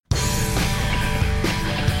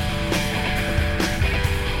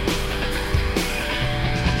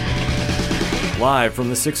Live from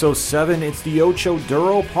the 607, it's the Ocho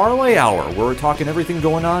Duro Parlay Hour, where we're talking everything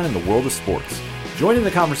going on in the world of sports. Join in the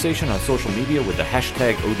conversation on social media with the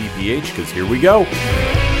hashtag ODPH, because here we go.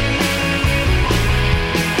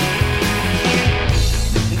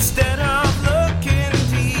 Instead of looking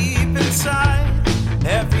deep inside,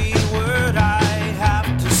 every word I have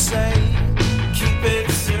to say, keep it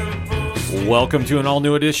simple. Welcome to an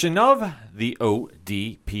all-new edition of the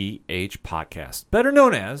ODPH podcast, better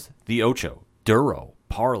known as the Ocho Duro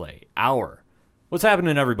Parlay Hour. What's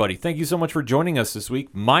happening, everybody? Thank you so much for joining us this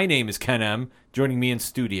week. My name is Ken M. Joining me in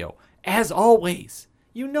studio, as always,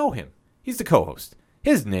 you know him. He's the co-host.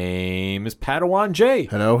 His name is Padawan J.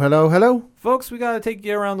 Hello, hello, hello. Folks, we got to take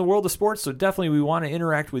you around the world of sports, so definitely we want to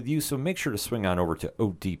interact with you, so make sure to swing on over to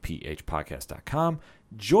odphpodcast.com.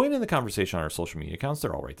 Join in the conversation on our social media accounts.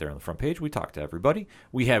 They're all right there on the front page. We talk to everybody.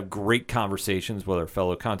 We have great conversations with our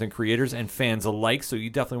fellow content creators and fans alike, so you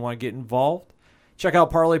definitely want to get involved. Check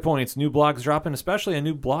out Parlay Points. New blogs dropping, especially a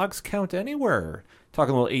new Blogs Count Anywhere.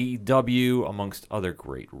 Talking a little AEW, amongst other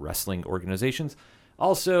great wrestling organizations.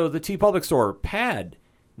 Also, the TeePublic Store, Pad.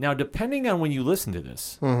 Now, depending on when you listen to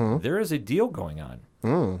this, there is a deal going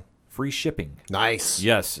on. Free shipping. Nice.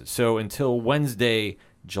 Yes, so until Wednesday,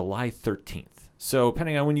 July 13th. So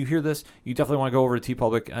depending on when you hear this, you definitely want to go over to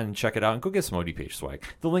TeePublic and check it out and go get some ODPH swag.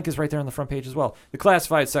 The link is right there on the front page as well. The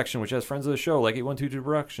classified section, which has friends of the show like 8122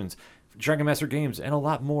 Productions, Dragon Master Games, and a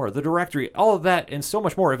lot more. The directory, all of that and so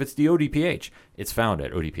much more. If it's the ODPH, it's found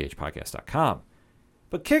at odphpodcast.com.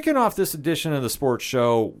 But kicking off this edition of the sports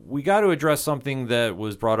show, we got to address something that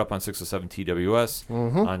was brought up on 607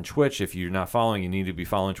 TWS on Twitch. If you're not following, you need to be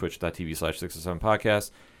following twitch.tv/607podcast.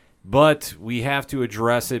 But we have to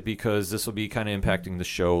address it because this will be kind of impacting the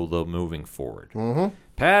show moving forward.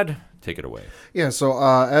 Pad, take it away. Yeah, so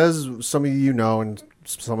as some of you know, and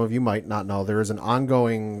some of you might not know, there is an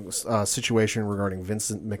ongoing situation regarding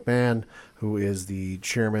Vincent McMahon, who is the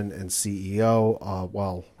chairman and CEO.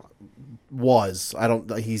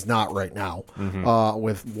 He's not right now,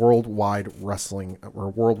 with World Wrestling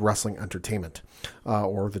Entertainment,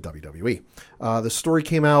 or the WWE. The story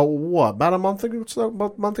came out, about a month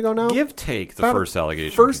ago now? Give take the first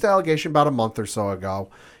allegation. First allegation about a month or so ago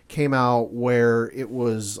came out where it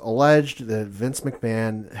was alleged that Vince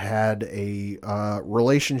McMahon had a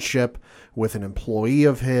relationship with an employee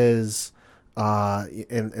of his,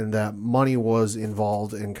 and that money was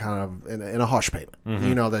involved in kind of in a hush payment.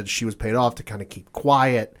 You know, that she was paid off to kind of keep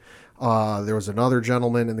quiet. There was another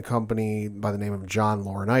gentleman in the company by the name of John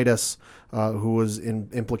Laurinaitis, who was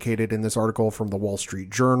implicated in this article from the Wall Street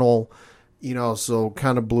Journal. You know, so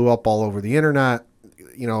kind of blew up all over the internet.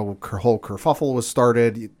 You know, whole kerfuffle was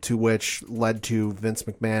started, to which led to Vince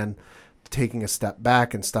McMahon taking a step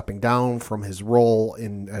back and stepping down from his role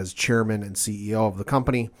as chairman and CEO of the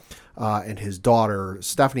company, and his daughter,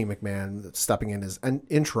 Stephanie McMahon, stepping in as an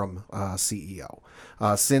interim CEO.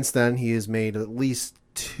 Since then, he has made at least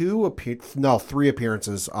three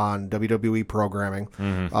appearances on WWE programming.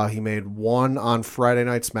 He made one on Friday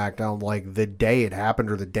Night SmackDown, like the day it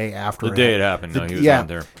happened or the day after. The day it happened. No, he was on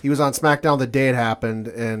there. He was on SmackDown the day it happened,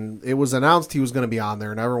 and it was announced he was going to be on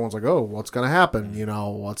there, and everyone's like, "Oh, what's going to happen? You know,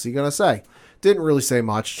 what's he going to say?" Didn't really say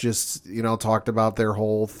much. Just, you know, talked about their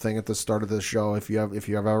whole thing at the start of the show. If you have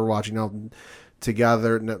ever watched, you know,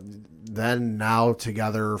 together, then now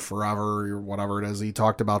together forever, or whatever it is. He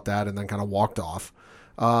talked about that and then kind of walked off.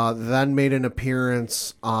 Then made an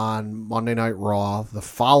appearance on Monday Night Raw the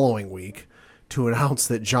following week to announce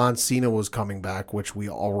that John Cena was coming back, which we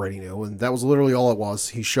already knew. And that was literally all it was.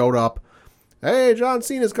 He showed up. Hey, John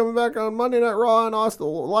Cena's coming back on Monday Night Raw in Austin,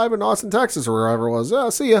 live in Austin, Texas, or wherever it was. Yeah,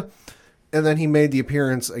 see ya. And then he made the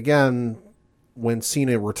appearance again when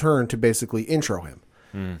Cena returned to basically intro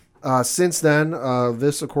him. Since then,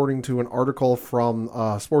 this according to an article from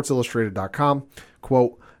SportsIllustrated.com,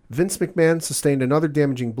 quote, Vince McMahon sustained another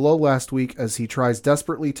damaging blow last week as he tries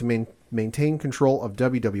desperately to maintain control of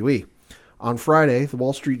WWE. On Friday, the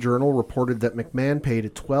Wall Street Journal reported that McMahon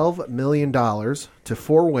paid $12 million to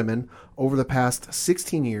 4 women over the past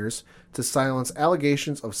 16 years to silence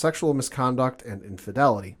allegations of sexual misconduct and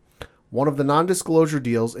infidelity. One of the non-disclosure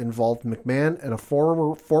deals involved McMahon and a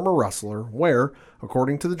former wrestler where,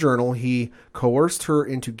 according to the Journal, he coerced her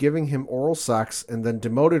into giving him oral sex and then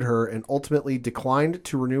demoted her and ultimately declined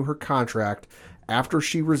to renew her contract after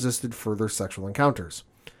she resisted further sexual encounters.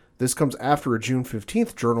 This comes after a June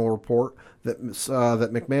 15th Journal report that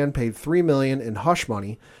McMahon paid $3 million in hush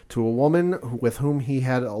money to a woman with whom he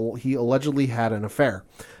allegedly had an affair.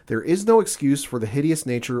 There is no excuse for the hideous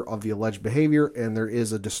nature of the alleged behavior, and there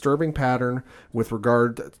is a disturbing pattern with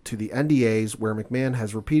regard to the NDAs where McMahon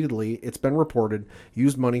has repeatedly, it's been reported,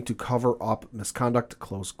 used money to cover up misconduct,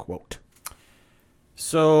 close quote.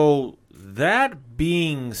 So, that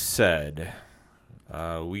being said,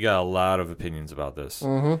 we got a lot of opinions about this.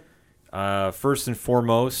 First and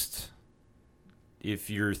foremost, if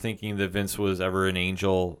you're thinking that Vince was ever an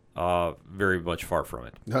angel, very much far from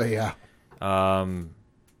it. Oh, yeah.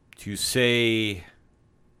 To say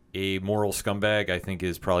a moral scumbag, I think,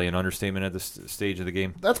 is probably an understatement at this stage of the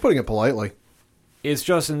game. That's putting it politely. It's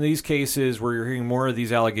just in these cases where you're hearing more of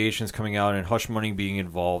these allegations coming out and hush money being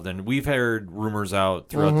involved, and we've heard rumors out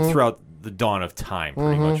throughout the dawn of time,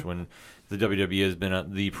 pretty much, when the WWE has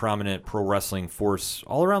been the prominent pro wrestling force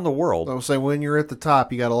all around the world. I will say, when you're at the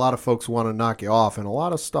top, you got a lot of folks who want to knock you off, and a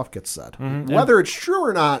lot of stuff gets said. Whether it's true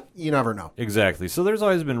or not, you never know. Exactly. So there's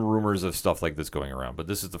always been rumors of stuff like this going around, but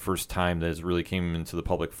this is the first time that it's really came into the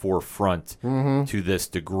public forefront to this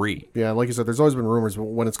degree. Yeah, like you said, there's always been rumors, but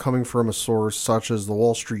when it's coming from a source such as the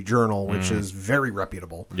Wall Street Journal, which is very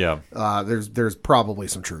reputable, there's probably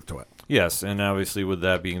some truth to it. Yes, and obviously with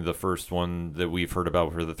that being the first one that we've heard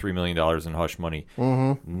about for the $3 million in hush money,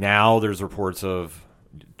 now there's reports of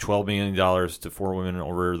 $12 million to 4 women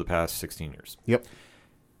over the past 16 years. Yep.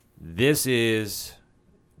 This is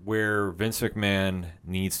where Vince McMahon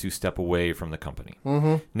needs to step away from the company.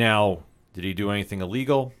 Now, did he do anything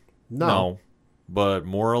illegal? No. But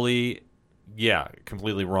morally, yeah,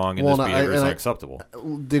 completely wrong, and this behavior is unacceptable.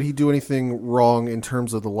 Did he do anything wrong in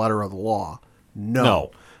terms of the letter of the law?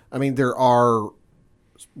 No. I mean, there are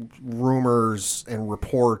rumors and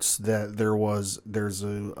reports that there's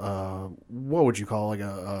a what would you call, like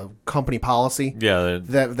a company policy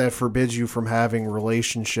that forbids you from having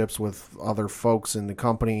relationships with other folks in the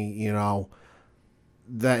company. You know,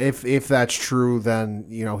 that if that's true, then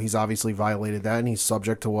you know he's obviously violated that, and he's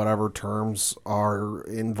subject to whatever terms are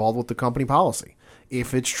involved with the company policy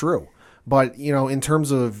if it's true. But, you know, in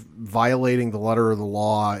terms of violating the letter of the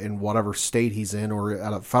law in whatever state he's in or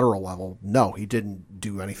at a federal level, no, he didn't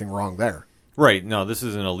do anything wrong there. Right. No, this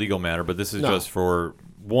isn't a legal matter, but this is just for,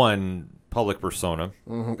 one, public persona.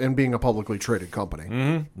 And being a publicly traded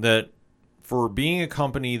company. That for being a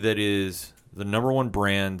company that is the number one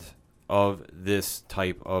brand of this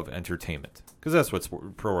type of entertainment, because that's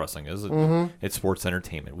what pro wrestling is. It's sports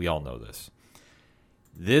entertainment. We all know this.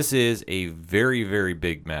 This is a very, very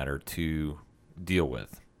big matter to deal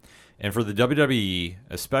with. And for the WWE,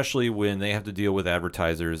 especially when they have to deal with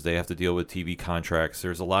advertisers, they have to deal with TV contracts,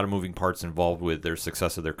 there's a lot of moving parts involved with their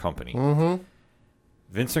success of their company.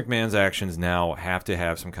 Vince McMahon's actions now have to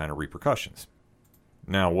have some kind of repercussions.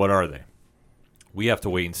 Now, what are they? We have to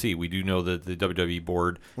wait and see. We do know that the WWE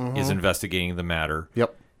board is investigating the matter.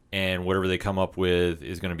 Yep. And whatever they come up with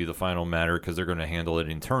is going to be the final matter because they're going to handle it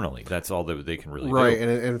internally. That's all that they can really do. Right,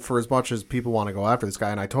 and for as much as people want to go after this guy,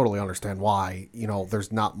 and I totally understand why, you know,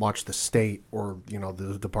 there's not much the state or, you know,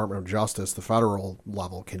 the Department of Justice, the federal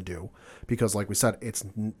level can do. Because, like we said,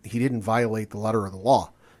 he didn't violate the letter of the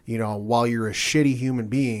law. You know, while you're a shitty human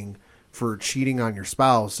being for cheating on your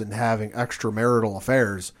spouse and having extramarital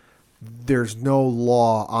affairs, there's no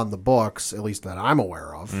law on the books, at least that I'm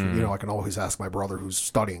aware of. You know, I can always ask my brother who's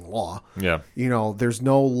studying law. Yeah. You know, there's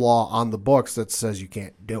no law on the books that says you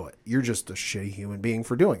can't do it. You're just a shitty human being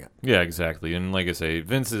for doing it. Yeah, exactly. And like I say,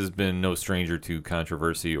 Vince has been no stranger to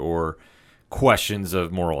controversy or questions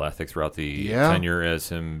of moral ethics throughout the tenure as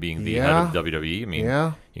him being the head of WWE. I mean,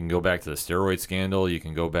 you can go back to the steroid scandal. You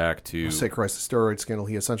can go back to... Say Christ, the steroid scandal.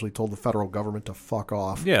 He essentially told the federal government to fuck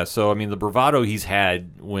off. Yeah, so, I mean, the bravado he's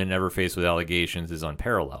had whenever faced with allegations is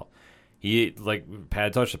unparalleled. He, like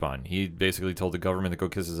Pat touched upon, he basically told the government to go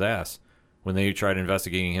kiss his ass when they tried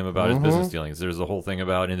investigating him about his business dealings. There's a whole thing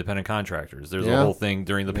about independent contractors. There's a whole thing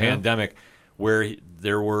during the pandemic where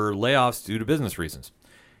there were layoffs due to business reasons.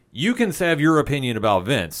 You can have your opinion about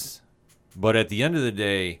Vince, but at the end of the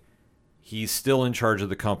day, he's still in charge of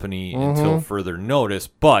the company until further notice.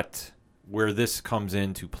 But where this comes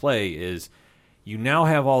into play is you now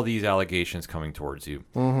have all these allegations coming towards you.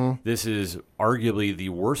 This is arguably the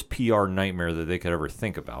worst PR nightmare that they could ever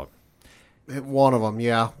think about. One of them,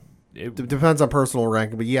 yeah. It depends on personal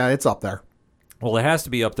rank, but yeah, it's up there. Well, it has to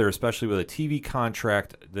be up there, especially with a TV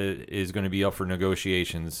contract that is going to be up for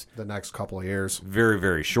negotiations the next couple of years. Very,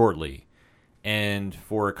 very shortly. And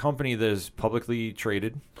for a company that is publicly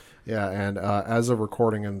traded, Yeah, and as of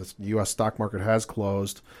recording, and the U.S. stock market has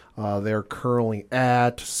closed, they're currently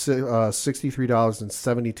at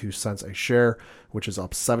 $63.72 a share, which is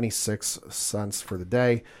up 76 cents for the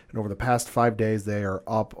day. And over the past 5 days, they are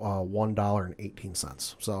up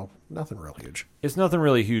 $1.18. So nothing real huge. it's nothing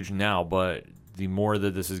really huge now, but the more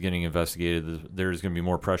that this is getting investigated, there's going to be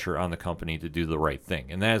more pressure on the company to do the right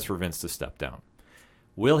thing. And that is for Vince to step down.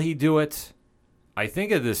 Will he do it? I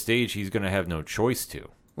think at this stage he's going to have no choice to.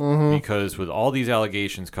 Because with all these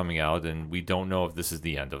allegations coming out, and we don't know if this is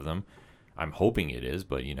the end of them. I'm hoping it is,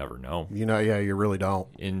 but you never know. You know, yeah, you really don't.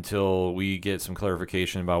 Until we get some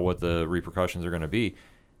clarification about what the repercussions are going to be.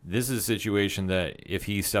 This is a situation that if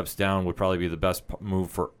he steps down would probably be the best move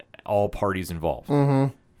for all parties involved.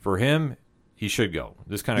 For him, he should go.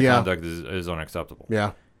 This kind of conduct is unacceptable.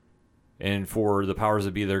 Yeah. And for the powers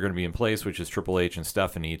that be that are going to be in place, which is Triple H and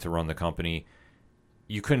Stephanie to run the company,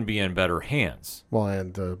 you couldn't be in better hands. Well,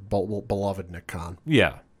 and the beloved Nick Khan.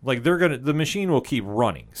 Yeah. Like the machine will keep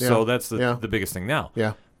running. So that's the biggest thing now.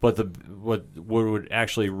 Yeah. But what would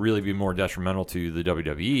actually really be more detrimental to the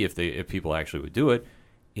WWE if people actually would do it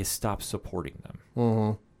is stop supporting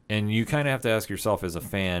them. And you kind of have to ask yourself as a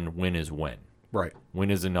fan, when is when? Right.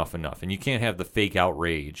 When is enough enough? And you can't have the fake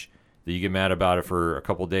outrage that you get mad about it for a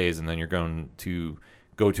couple of days and then you're going to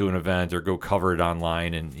go to an event or go cover it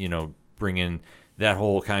online and, bring in that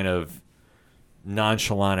whole kind of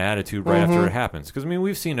nonchalant attitude right after it happens. Because,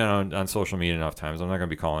 we've seen it on social media enough times. I'm not going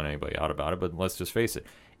to be calling anybody out about it, but let's just face it.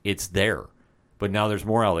 It's there. But now there's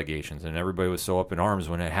more allegations, and everybody was so up in arms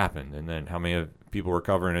when it happened. And then how many people were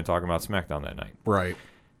covering and talking about SmackDown that night? Right.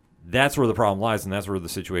 That's where the problem lies, and that's where the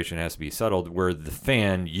situation has to be settled, where the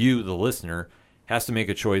fan, you, the listener, has to make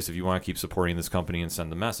a choice if you want to keep supporting this company and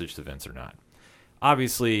send the message to Vince or not.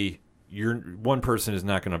 Obviously, one person is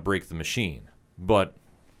not going to break the machine, but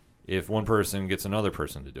if one person gets another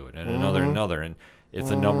person to do it, and another, and if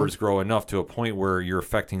the numbers grow enough to a point where you're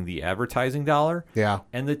affecting the advertising dollar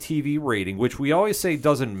and the TV rating, which we always say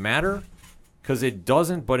doesn't matter, because it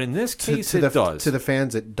doesn't, but in this case it does. To the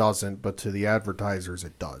fans it doesn't, but to the advertisers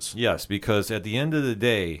it does. Yes, because at the end of the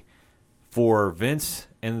day, for Vince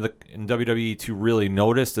and WWE to really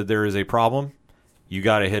notice that there is a problem, you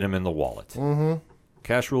got to hit him in the wallet.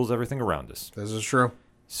 Cash rules everything around us. This is true.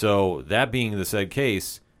 So that being the said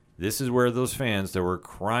case, this is where those fans that were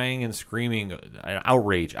crying and screaming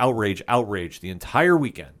outrage the entire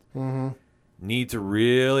weekend need to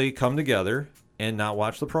really come together and not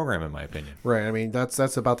watch the program, in my opinion. Right.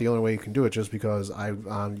 That's about the only way you can do it. Just because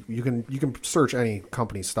you can search any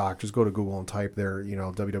company stock. Just go to Google and type their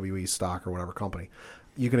WWE stock or whatever company.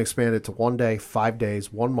 You can expand it to 1 day, 5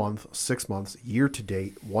 days, 1 month, 6 months, year to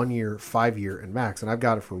date, 1 year, 5 year, and max. And I've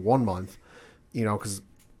got it for 1 month. Because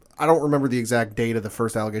I don't remember the exact date of the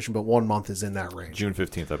first allegation, but 1 month is in that range. June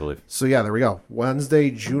 15th, I believe. So, yeah, there we go.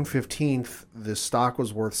 Wednesday, June 15th, the stock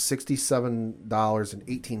was worth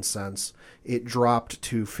 $67.18. It dropped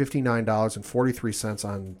to $59.43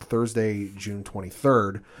 on Thursday, June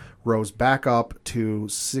 23rd, rose back up to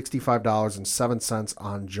 $65.07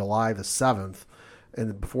 on July the 7th,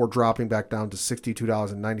 and before dropping back down to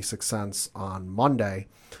 $62.96 on Monday.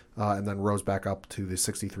 And then rose back up to the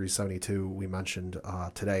 63.72 we mentioned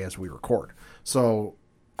today as we record. So,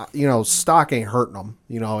 stock ain't hurting them.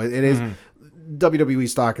 It is. WWE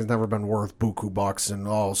stock has never been worth buku bucks and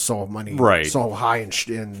so money, so high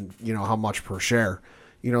in how much per share.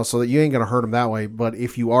 So that you ain't gonna hurt them that way. But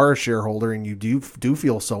if you are a shareholder and you do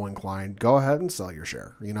feel so inclined, go ahead and sell your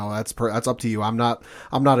share. That's up to you. I'm not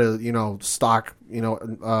a stock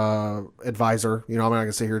advisor. I'm not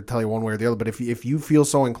gonna sit here to tell you one way or the other. But if you feel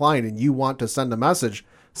so inclined and you want to send a message,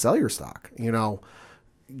 sell your stock.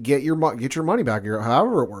 Get your money back,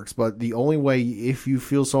 however it works. But the only way, if you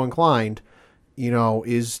feel so inclined,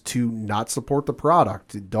 is to not support the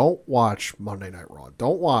product. Don't watch Monday Night Raw.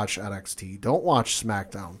 Don't watch NXT. Don't watch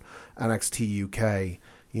SmackDown, NXT UK,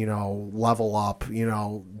 Level Up,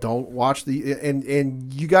 don't watch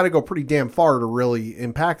and you got to go pretty damn far to really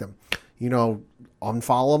impact them.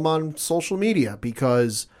 Unfollow them on social media,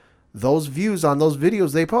 because those views on those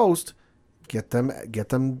videos they post, get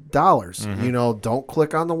them dollars. Don't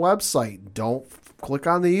click on the website. Don't click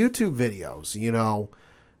on the YouTube videos,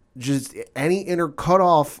 just cut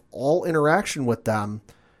off all interaction with them,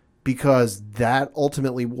 because that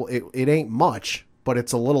ultimately it ain't much, but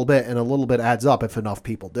it's a little bit, and a little bit adds up if enough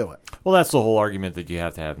people do it. Well, that's the whole argument that you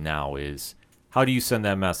have to have now is, how do you send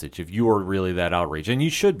that message if you are really that outraged? And you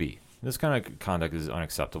should be. This kind of conduct is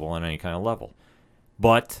unacceptable on any kind of level.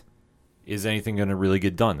 But is anything going to really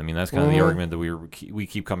get done? I mean, that's kind of the argument that we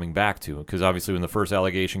keep coming back to, because obviously when the first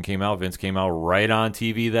allegation came out, Vince came out right on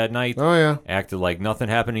TV that night. Oh, yeah. Acted like nothing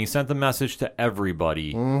happened. He sent the message to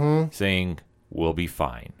everybody saying, we'll be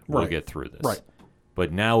fine. We'll get through this. Right.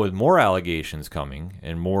 But now with more allegations coming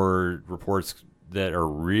and more reports that are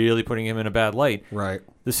really putting him in a bad light, Right.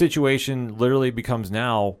 the situation literally becomes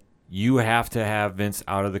now you have to have Vince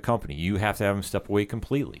out of the company. You have to have him step away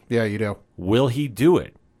completely. Yeah, you do. Will he do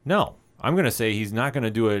it? No. I'm going to say he's not going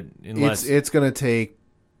to do it unless... It's going to take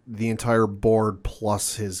the entire board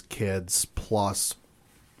plus his kids plus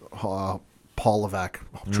Paul Levesque,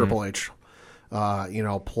 Triple H,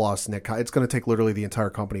 plus Nick. It's going to take literally the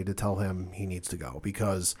entire company to tell him he needs to go,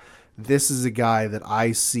 because this is a guy that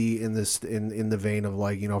I see in this in the vein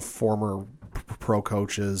of former pro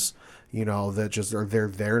coaches, that just are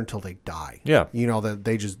there until they die. Yeah. That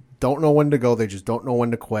they just don't know when to go. They just don't know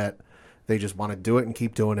when to quit. They just want to do it and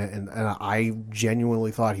keep doing it. And I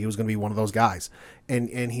genuinely thought he was going to be one of those guys.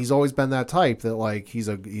 And he's always been that type that he's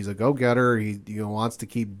a go-getter. He wants to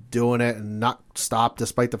keep doing it and not stop,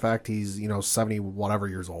 despite the fact he's 70 whatever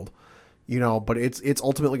years old. But it's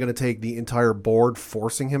ultimately going to take the entire board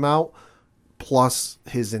forcing him out, plus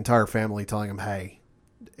his entire family telling him, hey,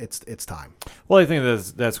 it's time. Well, I think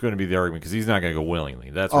that's going to be the argument, because he's not going to go willingly.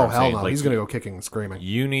 That's what I'm hell saying. no. He's going to go kicking and screaming.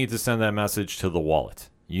 You need to send that message to the wallet.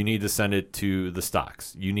 You need to send it to the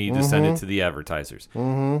stocks. You need to send it to the advertisers.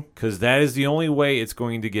 Because that is the only way it's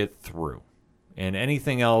going to get through. And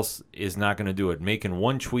anything else is not going to do it. Making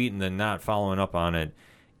one tweet and then not following up on it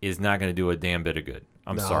is not going to do a damn bit of good.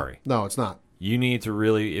 I'm sorry. No, it's not. You need to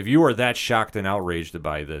really, if you are that shocked and outraged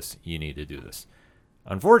by this, you need to do this.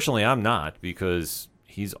 Unfortunately, I'm not, because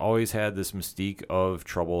he's always had this mystique of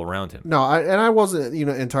trouble around him. No, I wasn't,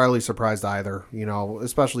 entirely surprised either,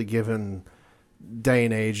 especially given day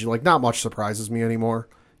and age. Not much surprises me anymore.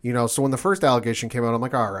 So when the first allegation came out, I'm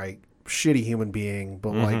like, all right, shitty human being,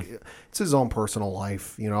 but it's his own personal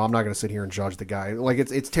life. I'm not going to sit here and judge the guy.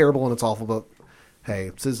 It's terrible and it's awful, but hey,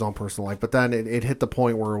 it's his own personal life. But then it hit the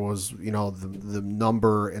point where it was, the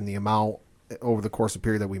number and the amount over the course of the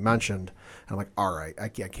period that we mentioned. And I'm like, all right, I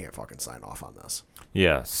can't fucking sign off on this.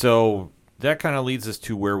 Yeah. So that kind of leads us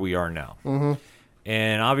to where we are now.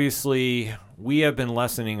 And obviously, we have been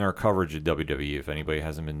lessening our coverage of WWE, if anybody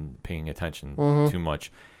hasn't been paying attention too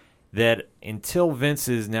much. That until Vince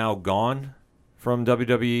is now gone from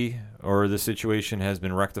WWE, or the situation has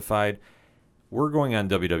been rectified, we're going on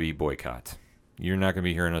WWE boycott. You're not going to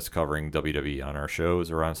be hearing us covering WWE on our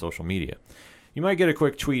shows or on social media. You might get a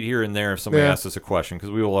quick tweet here and there if somebody asks us a question,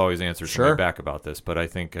 because we will always answer somebody back about this. But I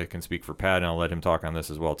think I can speak for Pat, and I'll let him talk on this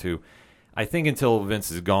as well, too. I think until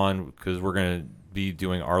Vince is gone, because we're going to be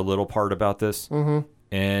doing our little part about this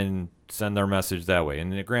and send our message that way.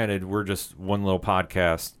 And granted, we're just one little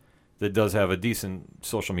podcast that does have a decent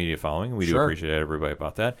social media following. We do appreciate everybody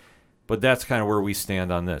about that. But that's kind of where we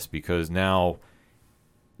stand on this, because now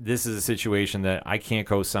this is a situation that I can't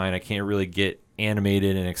co-sign. I can't really get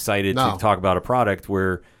animated and excited to talk about a product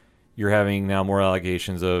where you're having now more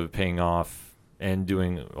allegations of paying off and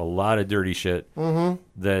doing a lot of dirty shit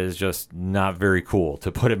that is just not very cool,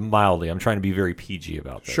 to put it mildly. I'm trying to be very PG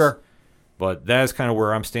about this. Sure. But that is kind of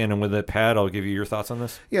where I'm standing with it. Pat, I'll give you your thoughts on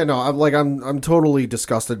this. Yeah, no, I'm totally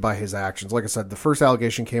disgusted by his actions. Like I said, the first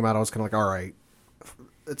allegation came out, I was kind of like, all right,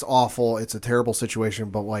 it's awful, it's a terrible situation,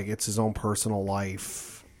 but it's his own personal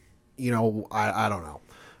life. I don't know.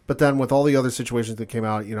 But then with all the other situations that came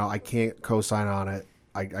out, I can't co-sign on it.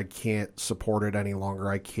 I can't support it any longer.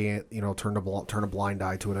 I can't, turn a blind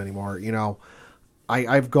eye to it anymore.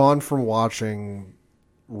 I've gone from watching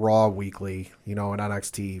Raw weekly, and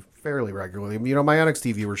NXT fairly regularly. My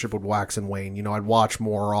NXT viewership would wax and wane. I'd watch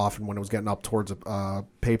more often when it was getting up towards a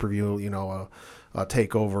pay-per-view, a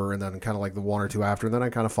takeover, and then kind of the one or two after, and then I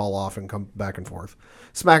kind of fall off and come back and forth.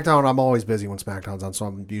 SmackDown, I'm always busy when SmackDown's on, so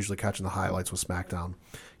I'm usually catching the highlights with SmackDown.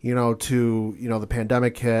 The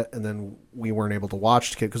pandemic hit, and then we weren't able to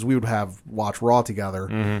watch because we would watch Raw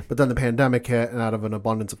together. But then the pandemic hit, and out of an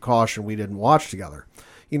abundance of caution, we didn't watch together.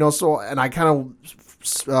 And I kind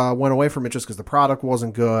of went away from it just because the product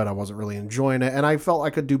wasn't good. I wasn't really enjoying it, and I felt I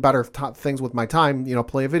could do better things with my time.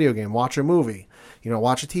 Play a video game, watch a movie,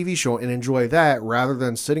 watch a TV show, and enjoy that rather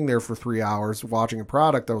than sitting there for 3 hours watching a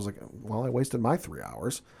product. I was like, well, I wasted my 3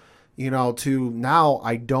 hours. To now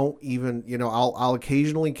I don't even, I'll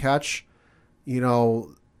occasionally catch,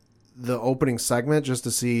 the opening segment just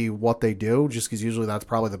to see what they do, just because usually that's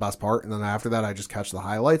probably the best part. And then after that, I just catch the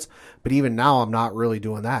highlights. But even now, I'm not really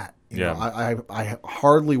doing that. I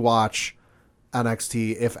hardly watch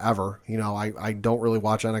NXT, if ever. I don't really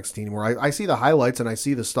watch NXT anymore. I see the highlights and I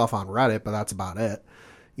see the stuff on Reddit, but that's about it.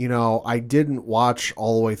 You know, I didn't watch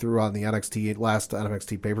all the way through on the last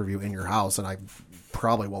NXT pay-per-view in your house, and I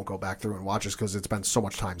probably won't go back through and watch this because it's been so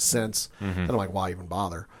much time since. And I'm like, why even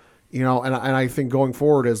bother? You know, and I think going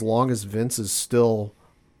forward, as long as Vince is still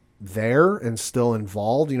there and still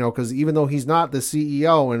involved, you know, because even though he's not the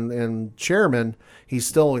CEO and chairman, he's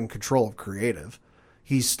still in control of creative.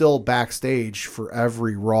 He's still backstage for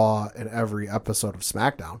every Raw and every episode of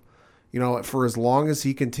SmackDown. You know, for as long as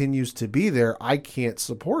he continues to be there, I can't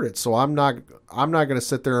support it. So I'm not going to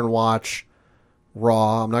sit there and watch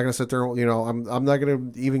Raw. I'm not going to sit there, you know, I'm not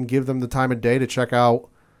going to even give them the time of day to check out,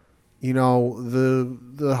 you know,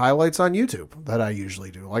 the highlights on YouTube that I usually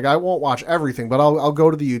do. Like, I won't watch everything, but I'll go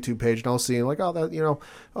to the YouTube page and I'll see, like, oh, that, you know,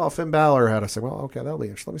 oh, Finn Balor had a segment. Well, okay, that'll be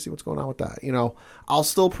interesting. Let me see what's going on with that. You know, I'll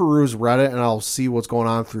still peruse Reddit and I'll see what's going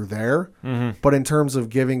on through there. But in terms of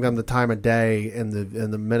giving them the time of day and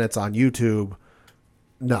the minutes on YouTube,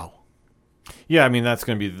 no. Yeah, I mean, that's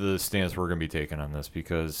going to be the stance we're going to be taking on this,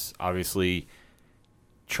 because obviously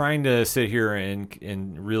trying to sit here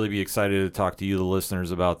and really be excited to talk to you, the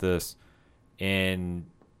listeners, about this, and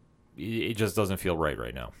it just doesn't feel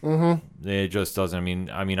right now. It just doesn't.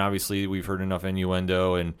 I mean, obviously we've heard enough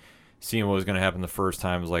innuendo, and seeing what was going to happen the first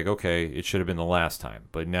time was like, okay, it should have been the last time.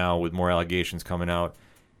 But now with more allegations coming out,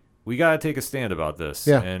 we got to take a stand about this.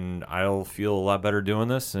 Yeah. And I'll feel a lot better doing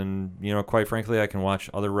this. And, you know, quite frankly, I can watch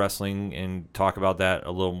other wrestling and talk about that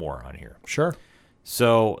a little more on here. Sure.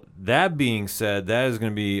 So that being said, that is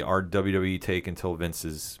going to be our WWE take until Vince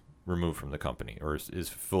is removed from the company or is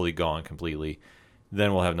fully gone completely.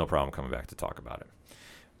 Then we'll have no problem coming back to talk about it.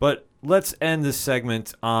 But let's end this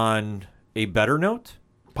segment on a better note.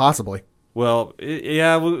 Possibly. Well,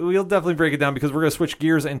 yeah, we'll definitely break it down, because we're going to switch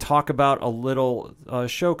gears and talk about a little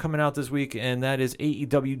show coming out this week, and that is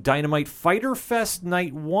AEW Dynamite Fyter Fest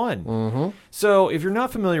Night 1. So if you're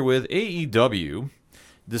not familiar with AEW,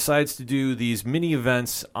 decides to do these mini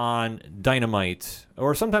events on Dynamite,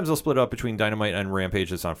 or sometimes they'll split up between Dynamite and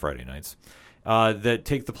Rampage. That's on Friday nights, that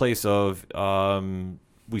take the place of,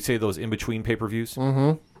 we say, those in-between pay-per-views,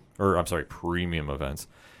 or I'm sorry, premium events,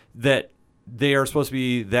 that they are supposed to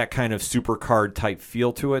be that kind of super card type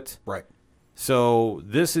feel to it. Right. So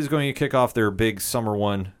this is going to kick off their big summer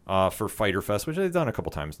one for Fyter Fest, which they've done a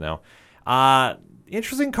couple times now.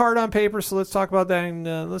 Interesting card on paper, so let's talk about that,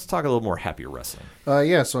 and let's talk a little more happier wrestling.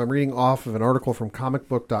 Yeah, so I'm reading off of an article from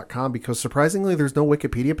comicbook.com, because surprisingly there's no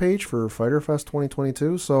Wikipedia page for Fyter Fest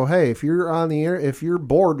 2022. So hey, if you're on the air, if you're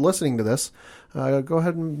bored listening to this, go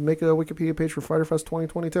ahead and make a Wikipedia page for Fyter Fest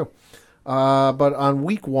 2022. But on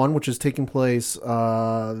week 1, which is taking place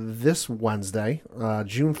this Wednesday,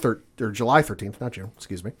 July 13th, not June,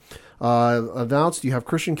 excuse me, announced you have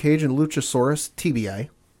Christian Cage and Luchasaurus, TBA.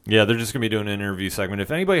 Yeah, they're just going to be doing an interview segment. If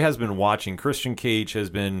anybody has been watching, Christian Cage has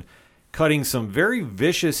been cutting some very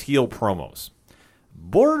vicious heel promos,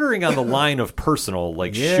 bordering on the line of personal,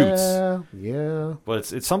 like shoots. Yeah.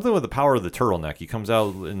 But it's something with the power of the turtleneck. He comes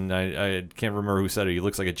out, and I can't remember who said it. He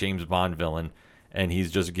looks like a James Bond villain, and he's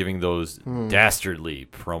just giving those dastardly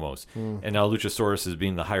promos. And now Luchasaurus is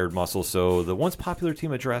being the hired muscle, so the once popular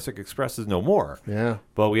team at Jurassic Express is no more. Yeah.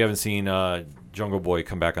 But we haven't seen Jungle Boy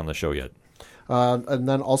come back on the show yet. And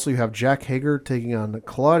then also you have Jack Hager taking on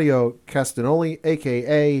Claudio Castagnoli,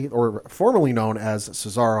 a.k.a. or formerly known as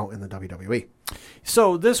Cesaro in the WWE.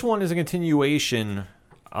 So this one is a continuation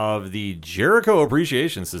of the Jericho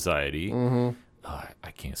Appreciation Society.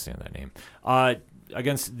 I can't stand that name.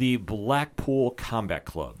 Against the Blackpool Combat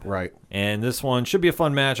Club. Right. And this one should be a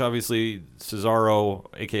fun match. Obviously, Cesaro,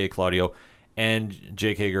 a.k.a. Claudio, and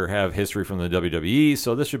Jake Hager have history from the WWE,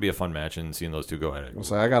 so this should be a fun match, and seeing those two go at it.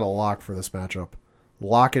 So I got a lock for this matchup.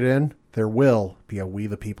 Lock it in. There will be a We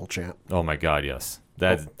the People chant. Oh my God, yes.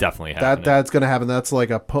 That's definitely happening. That's going to happen. That's like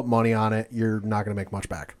a put money on it. You're not going to make much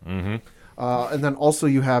back. And then also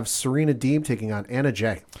you have Serena Deeb taking on Anna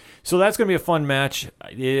Jay. So that's going to be a fun match.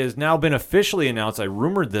 It has now been officially announced. I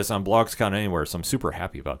rumored this on Blogscount Anywhere, so I'm super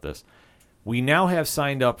happy about this. We now have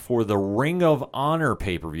signed up for the Ring of Honor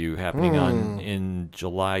pay-per-view happening in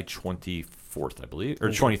July 24th, I believe, or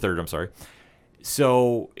 23rd, I'm sorry.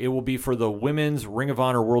 So it will be for the Women's Ring of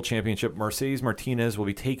Honor World Championship. Mercedes Martinez will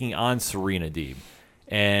be taking on Serena Deeb.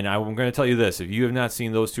 And I'm going to tell you this. If you have not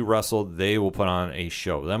seen those two wrestle, they will put on a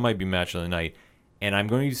show. That might be match of the night. And I'm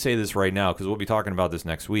going to say this right now because we'll be talking about this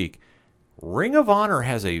next week. Ring of Honor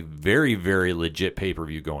has a very, very legit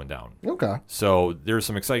pay-per-view going down. Okay. So there's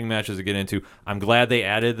some exciting matches to get into. I'm glad they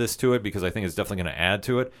added this to it because I think it's definitely going to add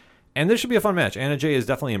to it. And this should be a fun match. Anna Jay is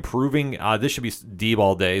definitely improving. This should be Deeb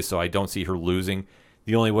all day, so I don't see her losing.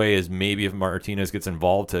 The only way is maybe if Martinez gets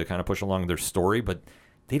involved to kind of push along their story, but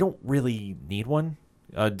they don't really need one.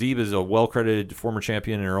 Deeb is a well-credited former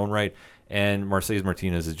champion in her own right, and Mercedes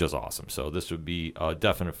Martinez is just awesome. So this would be a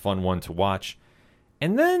definite fun one to watch.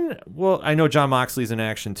 And then, well, I know Jon Moxley's in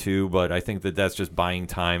action too, but I think that that's just buying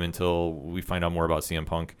time until we find out more about CM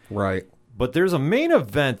Punk. Right. But there's a main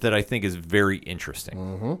event that I think is very interesting.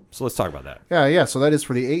 Mm-hmm. So let's talk about that. Yeah. So that is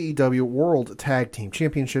for the AEW World Tag Team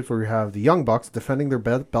Championships, where we have the Young Bucks defending their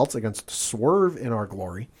belts against Swerve in Our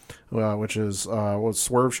Glory, which is was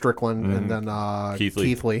Swerve Strickland and then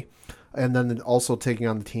Keith Lee. And then also taking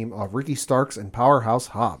on the team of Ricky Starks and Powerhouse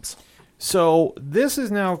Hobbs. So this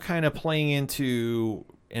is now kind of playing into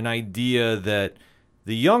an idea that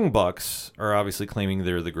the Young Bucks are obviously claiming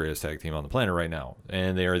they're the greatest tag team on the planet right now,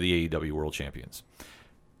 and they are the AEW World Champions.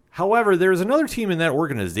 However, there's another team in that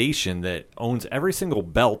organization that owns every single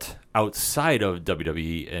belt outside of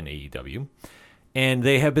WWE and AEW, and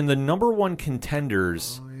they have been the number one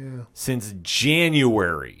contenders since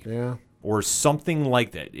January. Yeah. Or something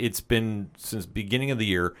like that. It's been since the beginning of the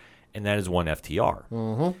year, and that is one FTR.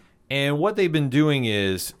 Mm-hmm. And what they've been doing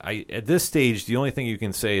is, at this stage, the only thing you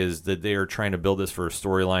can say is that they are trying to build this for a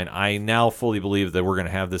storyline. I now fully believe that we're going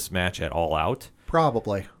to have this match at All Out.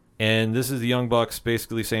 Probably. And this is the Young Bucks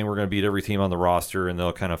basically saying we're going to beat every team on the roster, and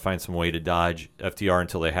they'll kind of find some way to dodge FTR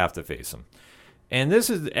until they have to face them. And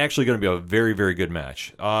this is actually going to be a very, very good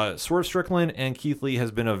match. Swerve Strickland and Keith Lee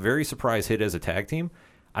has been a very surprise hit as a tag team.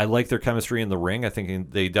 I like their chemistry in the ring. I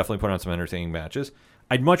think they definitely put on some entertaining matches.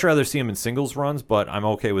 I'd much rather see them in singles runs, but I'm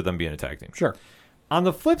okay with them being a tag team. Sure. On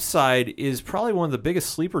the flip side is probably one of the biggest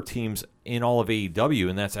sleeper teams in all of AEW,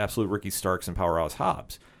 and that's Absolute Ricky Starks and Powerhouse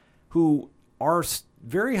Hobbs, who are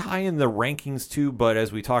very high in the rankings too, but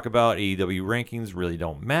as we talk about, AEW rankings really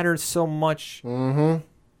don't matter so much. Mm-hmm.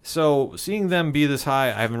 So seeing them be this high,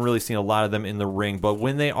 I haven't really seen a lot of them in the ring, but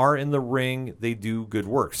when they are in the ring, they do good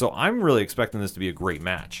work. So I'm really expecting this to be a great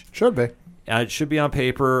match. Should be. It should be on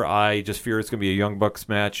paper. I just fear it's going to be a Young Bucks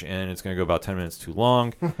match, and it's going to go about 10 minutes too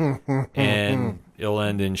long, and it'll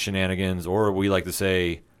end in shenanigans, or we like to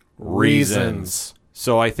say, reasons.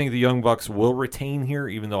 So I think the Young Bucks will retain here,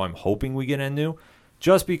 even though I'm hoping we get Enu,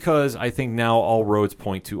 just because I think now all roads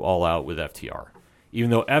point to All Out with FTR. Even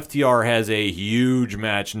though FTR has a huge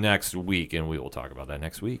match next week, and we will talk about that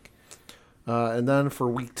next week. And then for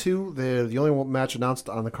week 2, the only match announced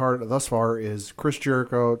on the card thus far is Chris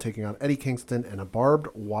Jericho taking on Eddie Kingston in a barbed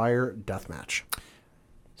wire death match.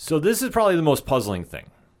 So this is probably the most puzzling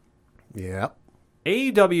thing. Yeah.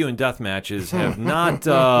 AEW and death matches have not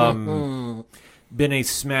been a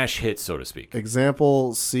smash hit, so to speak.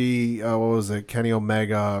 Example, see, what was it? Kenny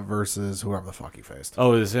Omega versus whoever the fuck he faced.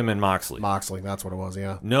 Oh, it was him and Moxley. Moxley, that's what it was,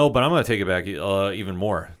 yeah. No, but I'm going to take it back even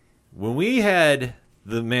more. When we had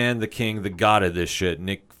the man, the king, the god of this shit,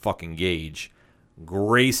 Nick fucking Gage,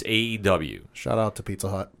 grace AEW. Shout out to Pizza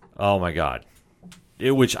Hut. Oh, my God.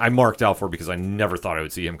 Which I marked out for because I never thought I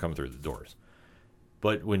would see him come through the doors.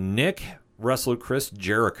 But when Nick wrestled Chris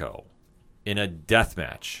Jericho in a death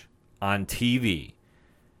match on TV,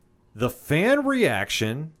 the fan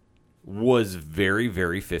reaction was very,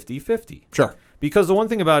 very 50-50. Sure. Because the one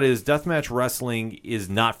thing about it is deathmatch wrestling is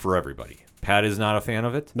not for everybody. Pat is not a fan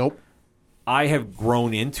of it. Nope. I have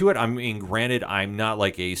grown into it. I mean, granted, I'm not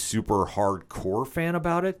like a super hardcore fan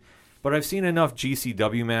about it, but I've seen enough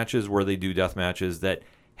GCW matches where they do death matches that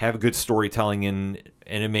have good storytelling and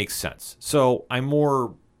it makes sense. So I'm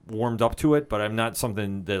more warmed up to it, but I'm not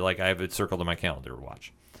something that like I have it circled in my calendar to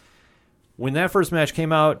watch. When that first match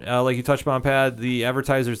came out, like you touched upon, Pat, the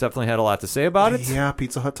advertisers definitely had a lot to say about it. Yeah,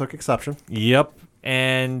 Pizza Hut took exception. Yep.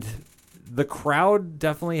 And the crowd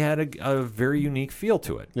definitely had a very unique feel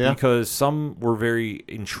to it. Yeah. Because some were very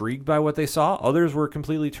intrigued by what they saw. Others were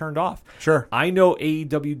completely turned off. Sure. I know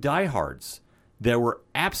AEW diehards that were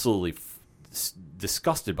absolutely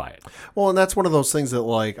disgusted by it. Well, and that's one of those things that,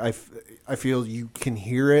 like, I feel you can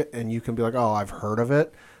hear it and you can be like, oh, I've heard of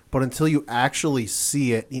it. But until you actually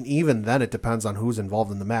see it, and even then it depends on who's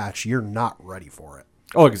involved in the match, you're not ready for it.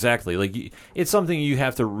 Oh, exactly. Like it's something you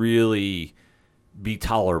have to really be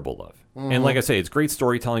tolerable of. Mm-hmm. And like I say, it's great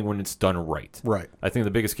storytelling when it's done right. Right. I think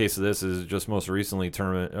the biggest case of this is just most recently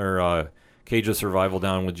Cage of Survival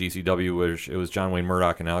down with GCW, which it was John Wayne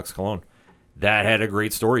Murdoch and Alex Colon. That had a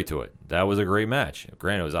great story to it. That was a great match.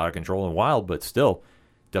 Granted, it was out of control and wild, but still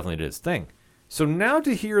definitely did its thing. So now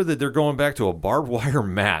to hear that they're going back to a barbed wire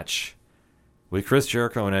match with Chris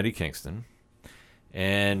Jericho and Eddie Kingston,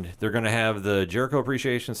 and they're going to have the Jericho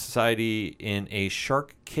Appreciation Society in a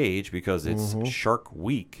shark cage because it's Shark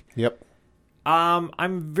Week. Yep.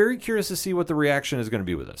 I'm very curious to see what the reaction is going to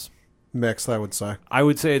be with this. Mixed, I would say. I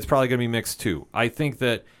would say it's probably going to be mixed too. I think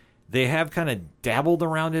that they have kind of dabbled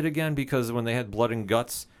around it again because when they had Blood and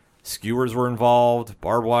Guts, skewers were involved,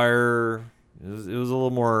 barbed wire. It was a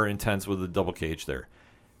little more intense with the double cage there.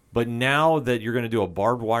 But now that you're going to do a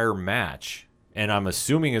barbed wire match, and I'm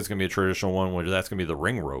assuming it's going to be a traditional one, where that's going to be the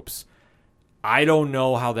ring ropes, I don't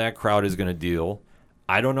know how that crowd is going to deal.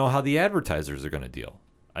 I don't know how the advertisers are going to deal.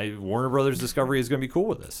 Warner Brothers Discovery is going to be cool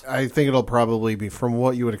with this. I think it'll probably be, from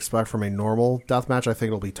what you would expect from a normal death match, I think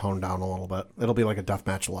it'll be toned down a little bit. It'll be like a death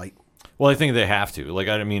match light. Well, I think they have to. Like,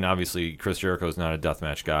 I mean, obviously, Chris Jericho's not a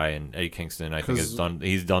deathmatch guy, and Eddie Kingston, I think,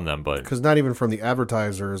 he's done them, but... Because not even from the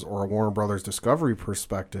advertisers or a Warner Brothers Discovery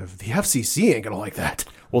perspective, the FCC ain't going to like that.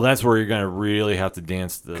 Well, that's where you're going to really have to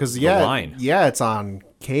dance the line. Yeah, it's on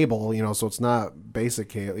cable, so it's not basic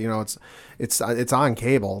cable. It's on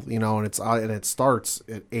cable, and it starts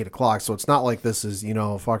at 8 o'clock, so it's not like this is,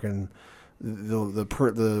 fucking...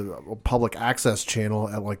 the public access channel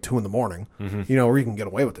at like 2 a.m, where you can get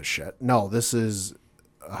away with this shit. No, this is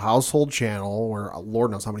a household channel where Lord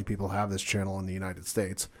knows how many people have this channel in the United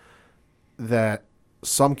States, that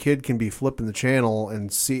some kid can be flipping the channel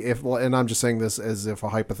and see if, and I'm just saying this as if a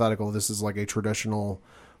hypothetical, this is like a traditional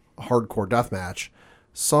hardcore death match.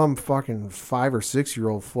 Some fucking 5 or 6 year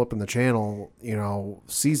old flipping the channel,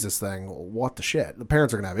 sees this thing. What the shit? The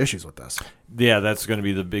parents are going to have issues with this. Yeah, that's going to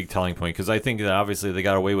be the big telling point, because I think that obviously they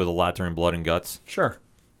got away with a lot during Blood and Guts. Sure.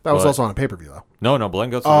 That was also on a pay-per-view, though. No, Blood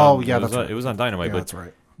and Guts was that's right. It was on Dynamite. Yeah, but, that's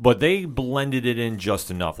right. But they blended it in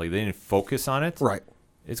just enough. Like, they didn't focus on it. Right.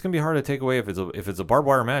 It's going to be hard to take away if it's a barbed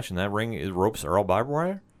wire match and that ropes are all barbed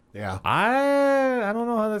wire. Yeah. I don't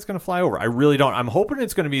know how that's going to fly over. I really don't. I'm hoping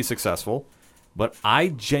it's going to be successful, but I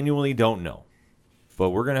genuinely don't know.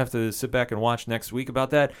 But we're going to have to sit back and watch next week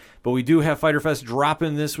about that. But we do have Fyter Fest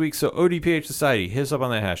dropping this week, so ODPH Society, hit us up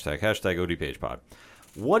on that hashtag ODPHpod.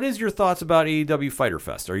 What is your thoughts about AEW Fyter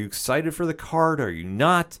Fest? Are you excited for the card? Are you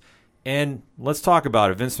not? And let's talk about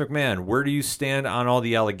it. Vince McMahon, where do you stand on all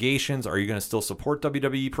the allegations? Are you going to still support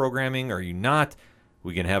WWE programming? Are you not?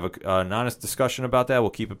 We can have an honest discussion about that. We'll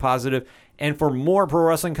keep it positive. And for more pro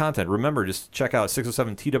wrestling content, remember, just check out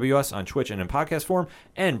 607 TWS on Twitch and in podcast form,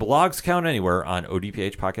 and blogs count anywhere on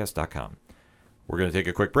odphpodcast.com. We're going to take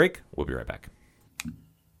a quick break. We'll be right back.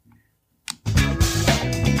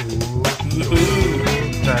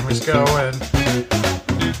 Time is going.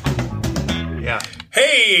 Yeah.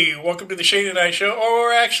 Hey, welcome to the Shane and I Show.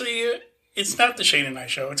 Or actually, it's not the Shane and I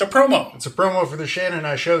Show. It's a promo. It's a promo for the Shane and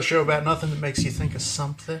I Show, the show about nothing that makes you think of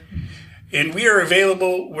something. And we are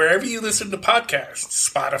available wherever you listen to podcasts.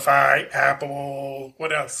 Spotify, Apple,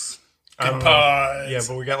 what else? Pause. Yeah,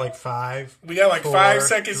 but we got like 5. We got like 5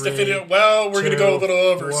 seconds to fit it. Well, we're going to go a little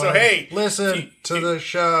over. 1. So, hey. Listen to the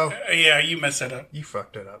show. Yeah, you messed it up. You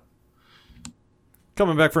fucked it up.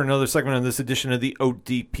 Coming back for another segment on this edition of the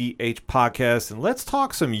ODPH podcast, and let's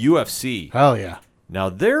talk some UFC. Hell yeah. Now,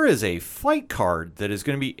 there is a fight card that is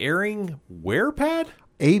going to be airing where, Pat?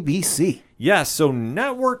 ABC. Yes, so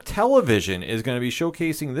network television is going to be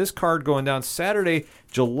showcasing this card going down Saturday,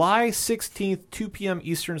 July 16th, 2 p.m.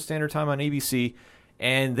 Eastern Standard Time on ABC.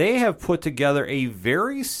 And they have put together a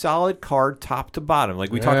very solid card top to bottom.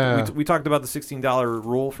 Like we talked about the $16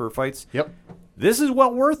 rule for fights. Yep. This is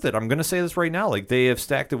well worth it. I'm going to say this right now. Like, they have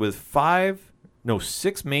stacked it with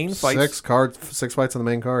 6 main fights. 6 fights on the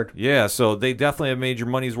main card. Yeah, so they definitely have made your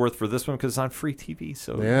money's worth for this one because it's on free TV.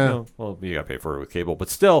 So, yeah. You got to pay for it with cable. But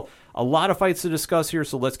still, a lot of fights to discuss here,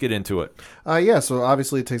 so let's get into it. So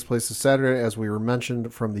obviously it takes place this Saturday, as we were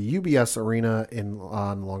mentioned, from the UBS Arena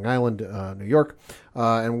on Long Island, New York.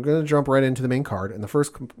 And we're going to jump right into the main card. And the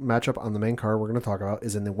first matchup on the main card we're going to talk about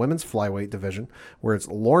is in the women's flyweight division, where it's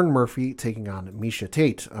Lauren Murphy taking on Miesha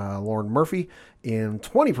Tate. Lauren Murphy, in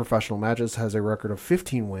 20 professional matches, has a record of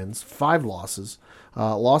 15 wins, 5 losses.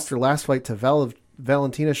 Lost her last fight to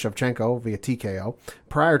Valentina Shevchenko via TKO.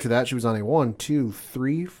 Prior to that, she was on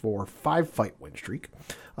a 5 fight win streak.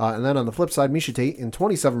 And then on the flip side, Miesha Tate, in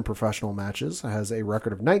 27 professional matches, has a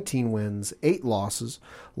record of 19 wins, 8 losses.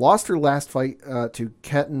 Lost her last fight to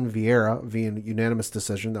Ketan Vieira via unanimous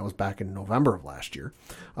decision. That was back in November of last year.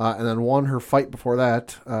 And then won her fight before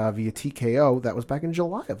that via TKO. That was back in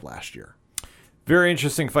July of last year. Very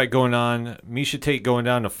interesting fight going on. Miesha Tate going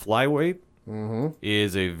down to flyweight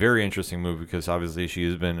is a very interesting move because obviously she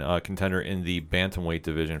has been a contender in the bantamweight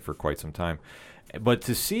division for quite some time. But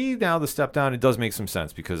to see now the step down, it does make some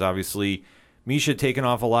sense because obviously Miesha taking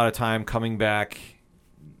off a lot of time, coming back.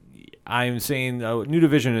 I'm saying new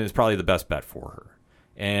division is probably the best bet for her.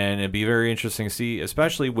 And it'd be very interesting to see,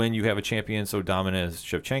 especially when you have a champion so dominant as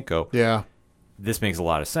Shevchenko. Yeah. This makes a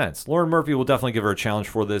lot of sense. Lauren Murphy will definitely give her a challenge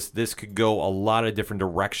for this. This could go a lot of different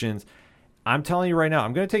directions. I'm telling you right now,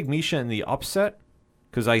 I'm going to take Miesha in the upset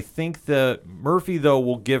because I think that Murphy, though,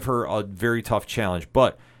 will give her a very tough challenge.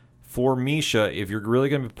 But for Misha, if you're really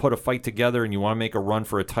going to put a fight together and you want to make a run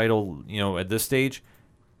for a title, at this stage,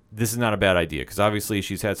 this is not a bad idea because obviously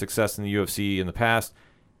she's had success in the UFC in the past.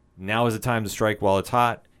 Now is the time to strike while it's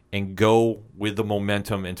hot and go with the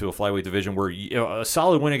momentum into a flyweight division where a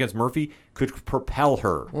solid win against Murphy could propel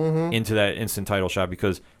her into that instant title shot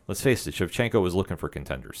because, let's face it, Shevchenko is looking for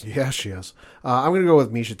contenders. Yeah, she is. I'm going to go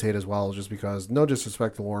with Misha Tate as well, just because, no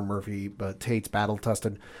disrespect to Lauren Murphy, but Tate's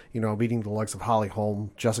battle-tested, beating the likes of Holly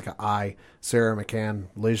Holm, Jessica Ai, Sarah McCann,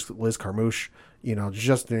 Liz Carmouche,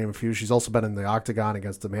 just to name a few. She's also been in the octagon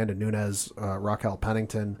against Amanda Nunes, Raquel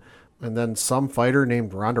Pennington, and then some fighter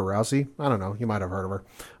named Ronda Rousey. I don't know. You might have heard of her.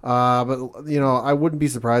 But, I wouldn't be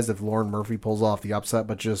surprised if Lauren Murphy pulls off the upset,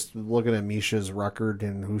 but just looking at Misha's record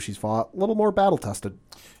and who she's fought, a little more battle-tested.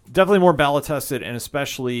 Definitely more battle-tested, and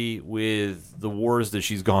especially with the wars that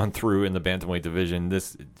she's gone through in the bantamweight division,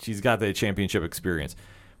 she's got the championship experience,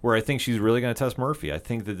 where I think she's really going to test Murphy. I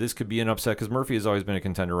think that this could be an upset because Murphy has always been a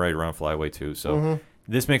contender right around flyweight, too. So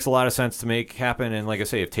this makes a lot of sense to make happen. And like I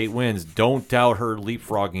say, if Tate wins, don't doubt her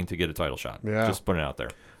leapfrogging to get a title shot. Yeah. Just put it out there.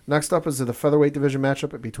 Next up is the featherweight division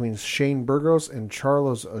matchup between Shane Burgos and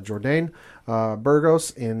Carlos Jourdain. Burgos,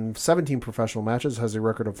 in 17 professional matches, has a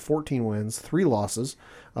record of 14 wins, 3 losses.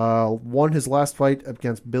 Won his last fight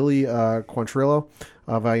against Billy Quintrillo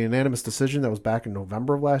by unanimous decision. That was back in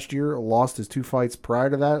November of last year. Lost his 2 fights prior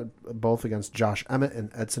to that, both against Josh Emmett and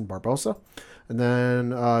Edson Barbosa. And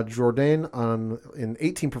then Jourdain, in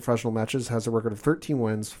 18 professional matches, has a record of 13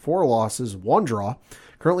 wins, 4 losses, 1 draw.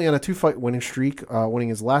 Currently on a 2-fight winning streak, winning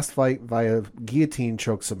his last fight via guillotine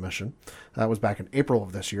choke submission. That was back in April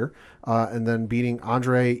of this year. And then beating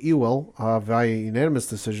Andre Ewell via unanimous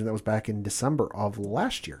decision. That was back in December of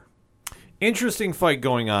last year. Interesting fight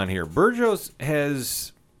going on here. Burgos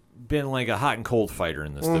has been like a hot and cold fighter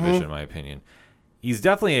in this division, in my opinion. He's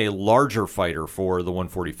definitely a larger fighter for the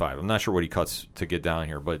 145. I'm not sure what he cuts to get down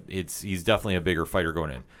here, but he's definitely a bigger fighter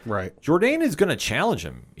going in. Right. Jourdain is going to challenge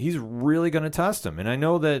him. He's really going to test him. And I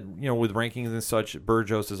know that, with rankings and such,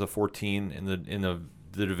 Burgos is a 14 in the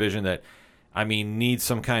division that, needs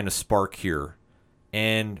some kind of spark here.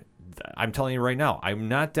 And I'm telling you right now, I'm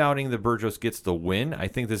not doubting that Burgos gets the win. I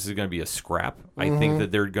think this is going to be a scrap. I think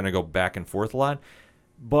that they're going to go back and forth a lot.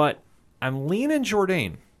 But I'm leaning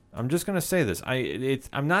Jourdain. I'm just going to say this.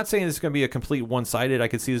 I'm not saying it's going to be a complete one-sided. I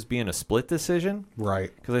could see this being a split decision.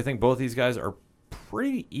 Right. Because I think both these guys are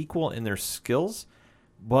pretty equal in their skills.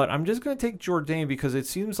 But I'm just going to take Jourdain because it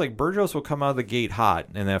seems like Burgos will come out of the gate hot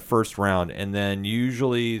in that first round and then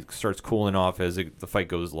usually starts cooling off as the fight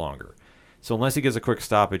goes longer. So unless he gets a quick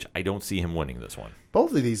stoppage, I don't see him winning this one.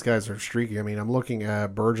 Both of these guys are streaky. I'm looking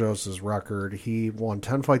at Burgos' record. He won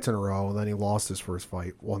 10 fights in a row, and then he lost his first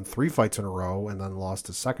fight. Won 3 fights in a row, and then lost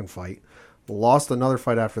his second fight. Lost another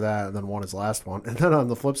fight after that, and then won his last one. And then on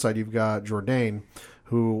the flip side, you've got Jourdain,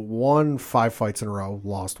 who won 5 fights in a row,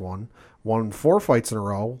 lost 1. Won 4 fights in a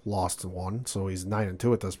row, lost 1. So he's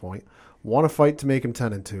 9-2 at this point. Won a fight to make him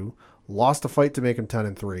 10-2. Lost a fight to make him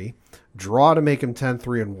 10-3. Draw to make him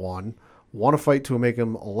 10-3-1. Won a fight to make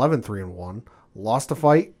him 11-3-1. Lost a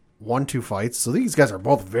fight, won 2 fights. So these guys are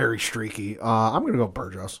both very streaky. I'm going to go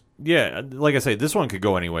Burgos. Yeah, like I say, this one could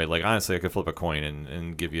go anyway. Like, honestly, I could flip a coin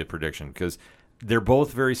and give you a prediction because they're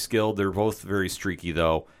both very skilled. They're both very streaky,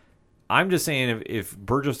 though. I'm just saying if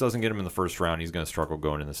Burgos doesn't get him in the first round, he's going to struggle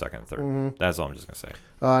going in the second and third. That's all I'm just going to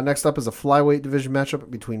say. Next up is a flyweight division matchup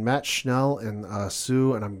between Matt Schnell and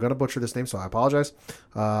Sue, and I'm going to butcher this name, so I apologize.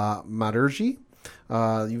 Maderji.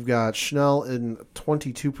 You've got Schnell in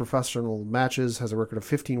 22 professional matches, has a record of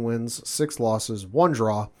 15 wins, 6 losses, 1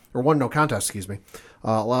 draw, or 1 no contest,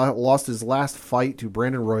 lost his last fight to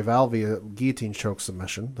Brandon Royval via guillotine choke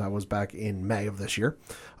submission. That was back in May of this year.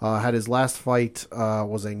 Had his last fight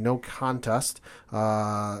was a no contest,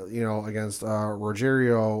 against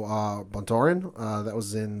Rogerio Bontorin. That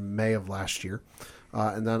was in May of last year.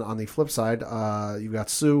 And then on the flip side, you've got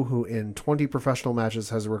Sue, who in 20 professional matches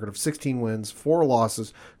has a record of 16 wins, 4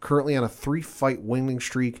 losses, currently on a 3-fight winning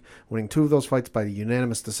streak, winning 2 of those fights by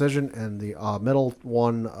unanimous decision, and the middle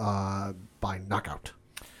one by knockout.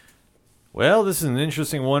 Well, this is an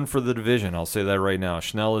interesting one for the division. I'll say that right now.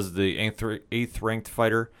 Schnell is the 8th ranked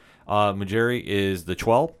fighter. Majeri is the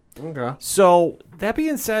 12th. Okay. So, that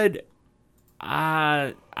being said,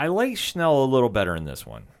 I like Schnell a little better in this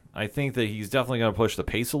one. I think that he's definitely going to push the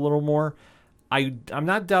pace a little more. I'm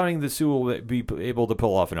not doubting that Sue will be able to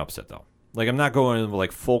pull off an upset, though. Like, I'm not going with,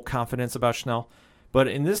 like, full confidence about Schnell. But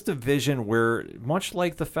in this division where, much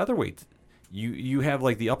like the featherweight, you have,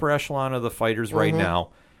 like, the upper echelon of the fighters right now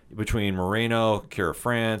between Moreno, Kara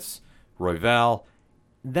France, Royval.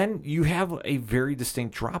 Then you have a very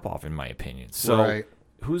distinct drop-off, in my opinion. So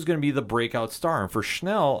who's going to be the breakout star? And for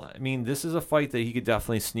Schnell, I mean, this is a fight that he could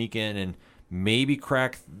definitely sneak in and maybe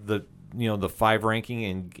crack the 5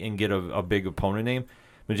 ranking and get a big opponent name.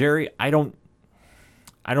 But Jerry, I don't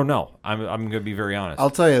know. I'm going to be very honest. I'll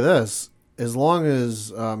tell you this: as long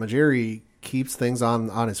as Majiri keeps things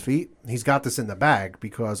on his feet, he's got this in the bag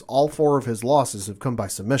because all 4 of his losses have come by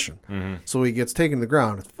submission. Mm-hmm. So he gets taken to the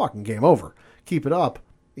ground, it's fucking game over. Keep it up,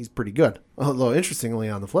 he's pretty good. Although, interestingly,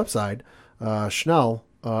 on the flip side, Schnell,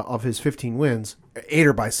 of his 15 wins, 8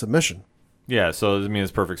 are by submission. Yeah, so I mean,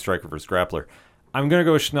 it's perfect striker versus grappler. I'm going to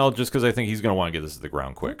go with Schnell just because I think he's going to want to get this to the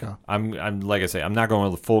ground quick. Okay. I'm like I say, I'm not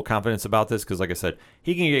going with full confidence about this because, like I said,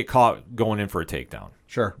 he can get caught going in for a takedown.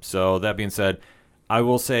 Sure. So that being said, I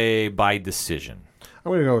will say by decision.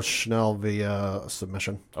 I'm going to go with Schnell via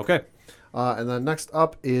submission. Okay. And then next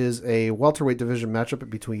up is a welterweight division matchup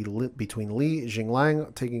between Li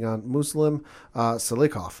Jinglang taking on Muslim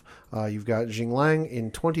Salikov. You've got Jinglang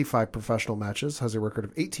in 25 professional matches, has a record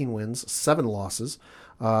of 18 wins, 7 losses.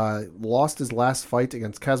 Lost his last fight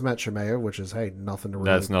against Kazmat Chimaev, which is, hey, nothing to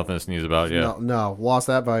really... That's nothing to sneeze about, yeah. No, lost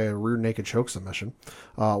that by a rear naked choke submission.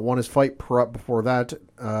 Won his fight before that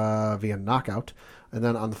via knockout. And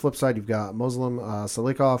then on the flip side, you've got Muslim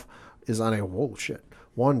Salikov is on a,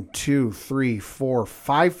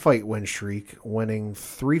 5 fight win streak, winning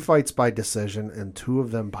 3 fights by decision and 2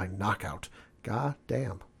 of them by knockout. God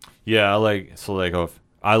damn. Yeah, I like Salikov.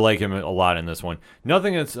 I like him a lot in this one.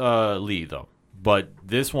 Nothing against Lee, though. But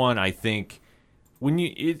this one, I think,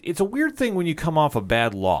 it's a weird thing when you come off a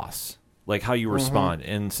bad loss, like how you respond.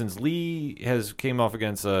 And since Lee came off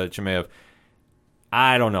against Chimaev,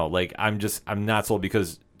 I don't know. Like, I'm not sold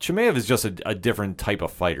because Chimaev is just a different type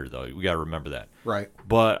of fighter, though. We got to remember that. Right.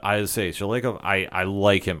 But I say, Salikov, I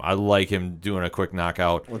like him. I like him doing a quick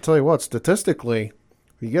knockout. I'll tell you what, statistically,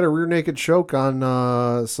 if you get a rear naked choke on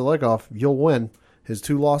Salikov, you'll win. His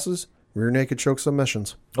 2 losses, rear naked choke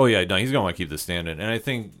submissions. Oh, yeah, no, he's going to want to keep this standing. And I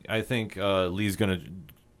think Lee's going to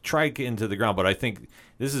try to get into the ground, but I think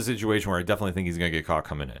this is a situation where I definitely think he's going to get caught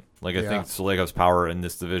coming in. Like, I think Salikov's power in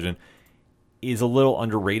this division is a little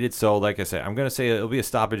underrated. So, like I said, I'm going to say it'll be a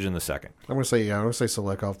stoppage in the second. I'm going to say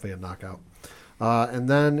Salikov via knockout. And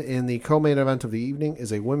then in the co-main event of the evening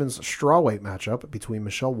is a women's strawweight matchup between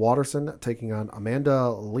Michelle Waterson taking on Amanda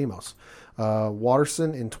Lemos.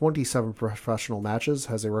 Waterson in 27 professional matches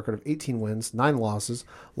has a record of 18 wins, 9 losses.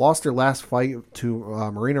 Lost her last fight to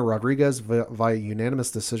Marina Rodriguez via unanimous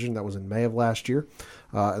decision. That was in May of last year.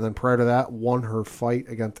 And then prior to that, won her fight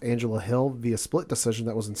against Angela Hill via split decision.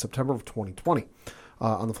 That was in September of 2020.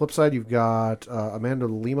 On the flip side, you've got Amanda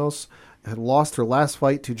Lemos had lost her last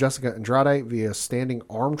fight to Jessica Andrade via standing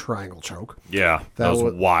arm triangle choke. Yeah, that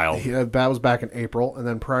was wild. That was back in April. And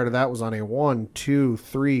then prior to that was on a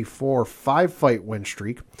 5 fight win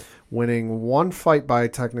streak, winning 1 fight by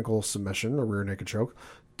technical submission, a rear naked choke,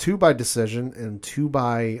 2 by decision, and 2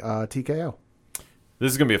 by TKO.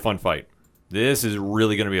 This is going to be a fun fight. This is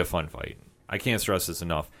really going to be a fun fight. I can't stress this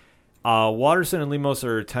enough. Waterson and Lemos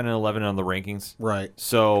are 10 and 11 on the rankings. Right.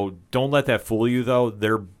 So don't let that fool you, though.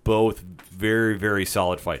 They're both very, very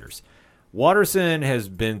solid fighters. Waterson has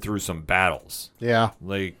been through some battles. Yeah.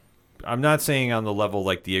 Like, I'm not saying on the level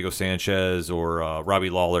like Diego Sanchez or Robbie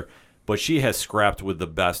Lawler, but she has scrapped with the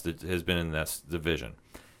best that has been in this division.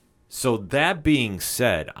 So that being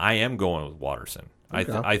said, I am going with Waterson.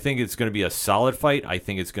 Okay. I think it's going to be a solid fight. I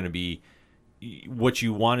think it's going to be what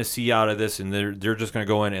you want to see out of this, and they're just going to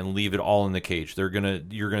go in and leave it all in the cage. You're going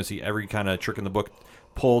to see every kind of trick in the book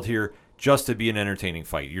pulled here just to be an entertaining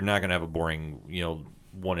fight. You're not going to have a boring,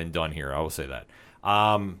 one and done here. I will say that.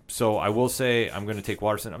 So I will say I'm going to take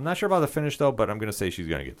Waterson. I'm not sure about the finish though, but I'm going to say she's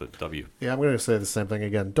going to get the W. Yeah, I'm going to say the same thing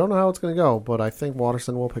again. Don't know how it's going to go, but I think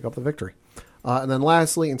Waterson will pick up the victory. And then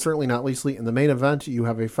lastly, and certainly not leastly, in the main event, you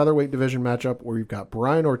have a featherweight division matchup where you've got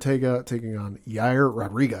Brian Ortega taking on Yair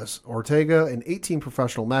Rodriguez. Ortega, in 18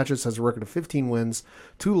 professional matches, has a record of 15 wins,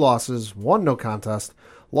 2 losses, 1 no contest.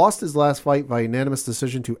 Lost his last fight by unanimous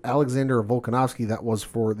decision to Alexander Volkanovski. That was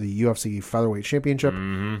for the UFC Featherweight Championship.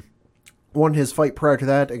 Mm-hmm. Won his fight prior to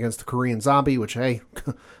that against the Korean Zombie, which, hey,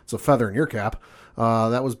 it's a feather in your cap.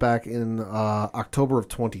 That was back in October of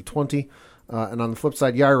 2020. And on the flip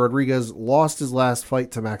side, Yair Rodriguez lost his last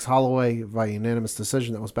fight to Max Holloway by unanimous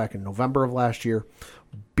decision. That was back in November of last year.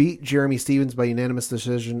 Beat Jeremy Stevens by unanimous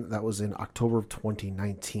decision. That was in October of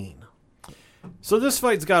 2019. So this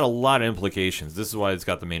fight's got a lot of implications. This is why it's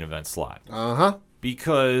got the main event slot. Uh-huh.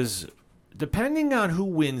 Because depending on who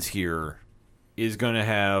wins here is going to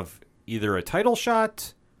have either a title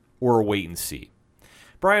shot or a wait and see.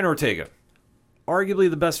 Brian Ortega, arguably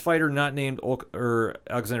the best fighter not named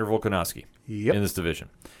Alexander Volkanovski in this division.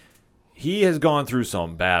 he has gone through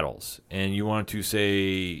some battles, and you want to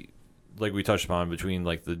say, like we touched upon, between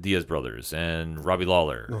like the Diaz brothers and Robbie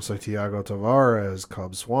Lawler. Also, Thiago Tavares,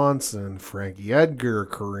 Cub Swanson, Frankie Edgar,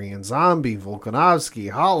 Korean Zombie,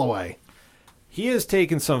 Volkanovski, Holloway. He has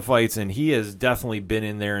taken some fights, and he has definitely been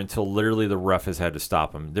in there until literally the ref has had to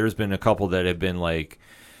stop him. There's been a couple that have been like,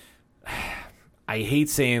 I hate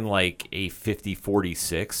saying like a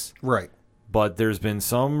 50-46. Right. But there's been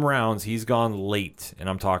some rounds he's gone late, and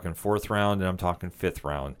I'm talking 4th round and I'm talking 5th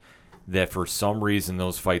round, that for some reason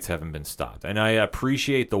those fights haven't been stopped. And I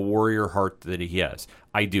appreciate the warrior heart that he has.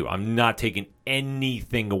 I do. I'm not taking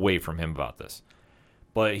anything away from him about this.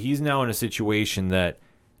 But he's now in a situation that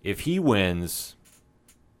if he wins,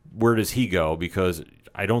 where does he go? Because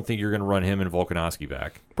I don't think you're going to run him and Volkanovski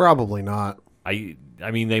back. Probably not. I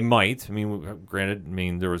mean, they might. I mean,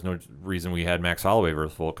 granted, there was no reason we had Max Holloway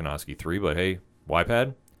versus Volkanovski 3, but hey,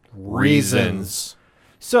 YPAD? Reasons.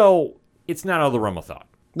 So, it's not out of the realm of thought.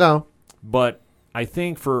 No. But I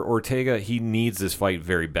think for Ortega, he needs this fight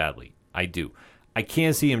very badly. I do. I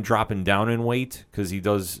can't see him dropping down in weight because he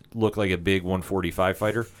does look like a big 145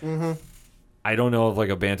 fighter. Mm-hmm. I don't know if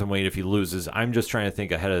like a bantamweight if he loses. I'm just trying to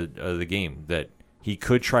think ahead of the game that he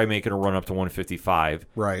could try making a run up to 155.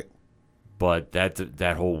 Right. But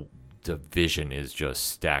that whole division is just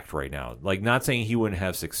stacked right now. Like, not saying he wouldn't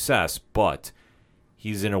have success, but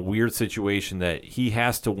he's in a weird situation that he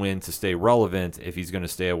has to win to stay relevant if he's going to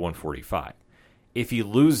stay at 145. If he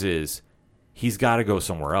loses, he's got to go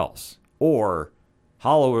somewhere else. Or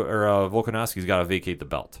Volkanovski's got to vacate the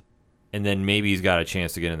belt. And then maybe he's got a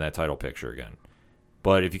chance to get in that title picture again.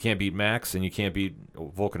 But if you can't beat Max and you can't beat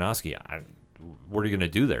Volkanovski, what are you going to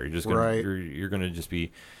do there? You're just going Right. you're going to just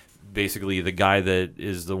be basically the guy that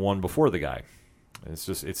is the one before the guy.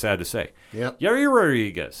 It's sad to say. Yep. Yair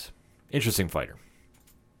Rodriguez, interesting fighter.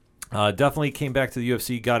 Definitely came back to the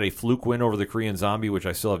UFC, got a fluke win over the Korean Zombie, which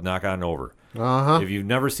I still have not gotten over. Uh-huh. If you've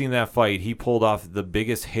never seen that fight, he pulled off the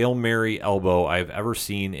biggest Hail Mary elbow I've ever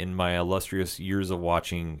seen in my illustrious years of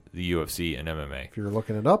watching the UFC and MMA. If you're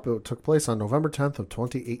looking it up, it took place on November 10th of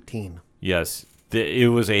 2018. Yes,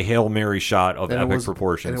 it was a Hail Mary shot of And epic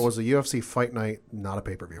proportions. And it was a UFC fight night, not a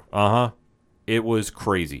pay-per-view. Uh-huh. It was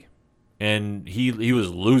crazy. And he was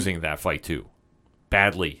losing that fight, too.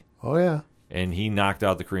 Badly. Oh, yeah. And he knocked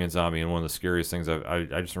out the Korean Zombie. And one of the scariest things, I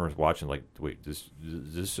just remember watching, like, wait, does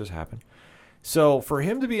this just happen? So for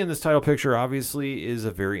him to be in this title picture, obviously, is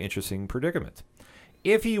a very interesting predicament.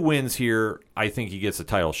 If he wins here, I think he gets a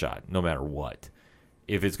title shot, no matter what.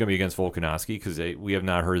 If it's going to be against Volkanovski, because we have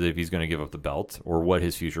not heard that if he's going to give up the belt or what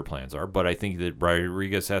his future plans are. But I think that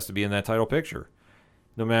Rodriguez has to be in that title picture,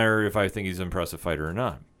 no matter if I think he's an impressive fighter or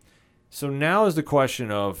not. So now is the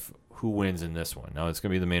question of who wins in this one. Now it's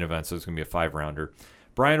going to be the main event, so it's going to be a 5-rounder.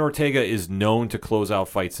 Brian Ortega is known to close out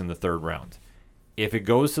fights in the 3rd round. If it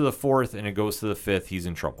goes to the 4th and it goes to the 5th, he's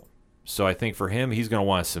in trouble. So I think for him, he's going to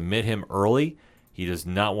want to submit him early. He does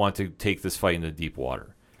not want to take this fight into deep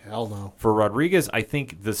water. Hell no. For Rodriguez, I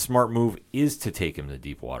think the smart move is to take him to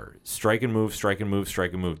deep water. Strike and move, strike and move,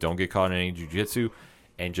 strike and move. Don't get caught in any jiu-jitsu,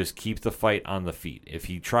 and just keep the fight on the feet. If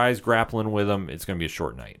he tries grappling with him, it's going to be a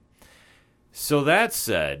short night. So that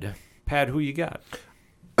said, Pat, who you got?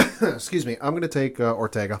 Excuse me. I'm going to take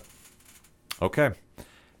Ortega. Okay.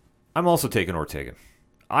 I'm also taking Ortega.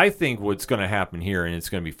 I think what's going to happen here, and it's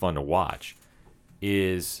going to be fun to watch,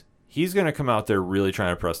 is he's going to come out there really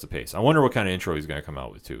trying to press the pace. I wonder what kind of intro he's going to come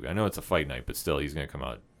out with, too. I know it's a fight night, but still, he's going to come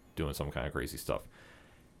out doing some kind of crazy stuff.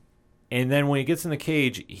 And then when he gets in the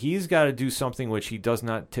cage, he's got to do something which he does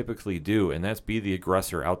not typically do, and that's be the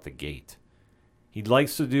aggressor out the gate. He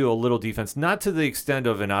likes to do a little defense, not to the extent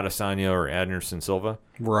of an Adesanya or Anderson Silva,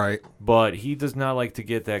 Right. but he does not like to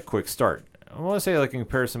get that quick start. I want to say, like, in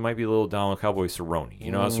comparison, might be a little down with Cowboy Cerrone.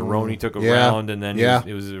 You know how Cerrone took a round and then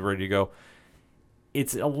it was ready to go?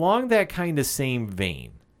 It's along that kind of same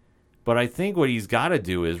vein. But I think what he's got to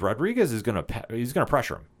do is Rodriguez is going to he's going to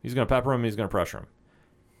pressure him. He's going to pepper him. He's going to pressure him.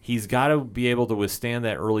 He's got to be able to withstand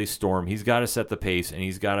that early storm. He's got to set the pace, and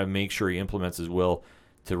he's got to make sure he implements his will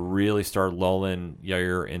to really start lulling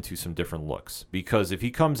Yair into some different looks. Because if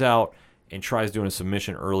he comes out and tries doing a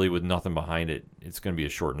submission early with nothing behind it, it's going to be a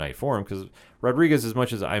short night for him. Because Rodriguez, as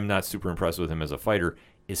much as I'm not super impressed with him as a fighter,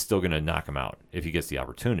 is still going to knock him out if he gets the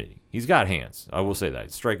opportunity. He's got hands. I will say that.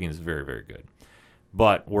 His striking is very, very good.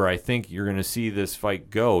 But where I think you're going to see this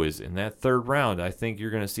fight go is in that 3rd round. I think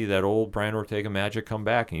you're going to see that old Brian Ortega magic come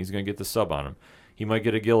back, and he's going to get the sub on him. He might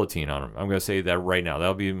get a guillotine on him. I'm going to say that right now.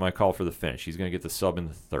 That'll be my call for the finish. He's going to get the sub in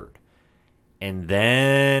the 3rd. And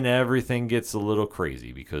then everything gets a little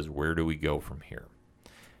crazy because where do we go from here?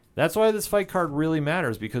 That's why this fight card really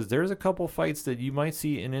matters, because there's a couple fights that you might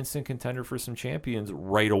see an instant contender for some champions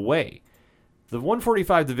right away. The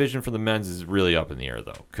 145 division for the men's is really up in the air,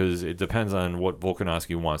 though, because it depends on what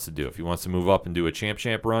Volkanovski wants to do. If he wants to move up and do a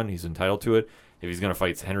champ run, he's entitled to it. If he's going to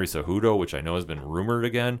fight Henry Cejudo, which I know has been rumored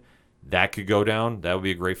again, that could go down. That would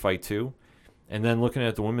be a great fight, too. And then looking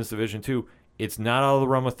at the women's division, too, it's not out of the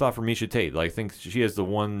realm of thought for Miesha Tate. I think she has the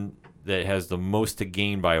one that has the most to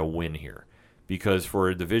gain by a win here. Because for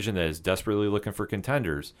a division that is desperately looking for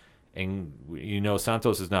contenders, and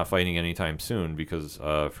Santos is not fighting anytime soon because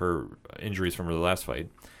of her injuries from her last fight,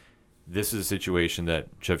 this is a situation that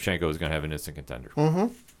Shevchenko is going to have an instant contender.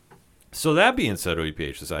 Mm-hmm. So that being said,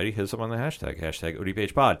 ODPH Society, hit us up on the hashtag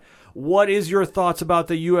ODPHpod. What is your thoughts about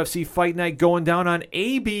the UFC Fight Night going down on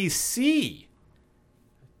ABC?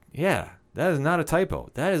 Yeah, that is not a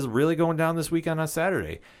typo. That is really going down this weekend on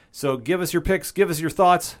Saturday. So give us your picks, give us your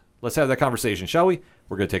thoughts. Let's have that conversation, shall we?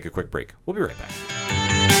 We're going to take a quick break. We'll be right back.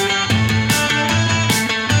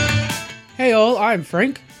 Hey all, I'm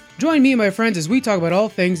Frank. Join me and my friends as we talk about all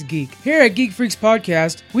things geek. Here at Geek Freaks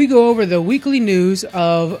Podcast, we go over the weekly news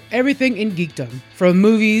of everything in geekdom, from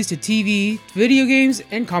movies to TV, video games,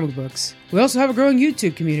 and comic books. We also have a growing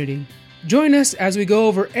YouTube community. Join us as we go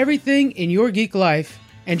over everything in your geek life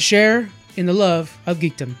and share in the love of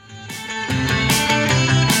geekdom.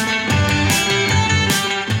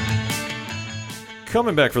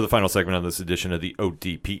 Coming back for the final segment on this edition of the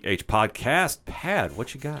ODPH Podcast. Pad,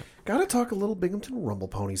 what you got? Got to talk a little Binghamton Rumble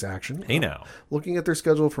Ponies action. Hey now. Looking at their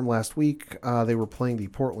schedule from last week, they were playing the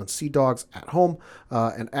Portland Sea Dogs at home.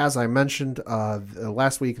 And as I mentioned,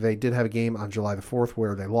 last week they did have a game on July the 4th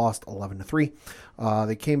where they lost 11-3.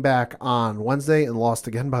 They came back on Wednesday and lost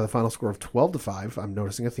again by the final score of 12-5. I'm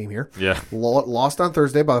noticing a theme here. Yeah. Lost on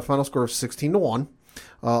Thursday by the final score of 16-1.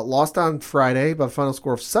 Lost on Friday by the final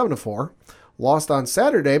score of 7-4. Lost on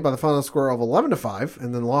Saturday by the final score of 11-5,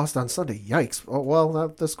 and then lost on Sunday. Yikes! Oh, well,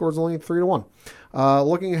 the score's only 3-1.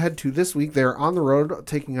 Looking ahead to this week, they're on the road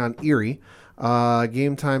taking on Erie.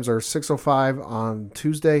 Game times are 6:05 on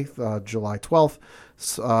Tuesday, July 12th.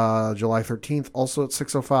 July 13th, also at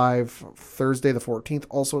 6:05. Thursday the 14th,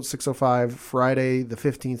 also at 6:05. Friday the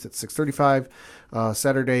 15th at 6:35.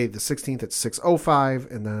 Saturday the 16th at 6:05,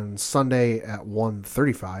 and then Sunday at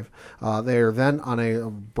 1:35. They are then on a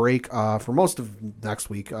break for most of next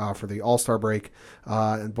week for the All-Star break,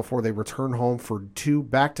 and before they return home for 2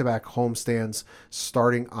 back-to-back homestands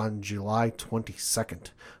starting on July 22nd.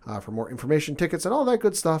 For more information, tickets, and all that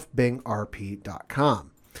good stuff, bingrp.com.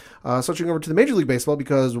 Switching over to the Major League Baseball,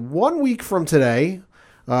 because 1 week from today,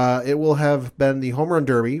 it will have been the Home Run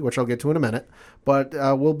Derby, which I'll get to in a minute, but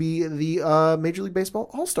will be the Major League Baseball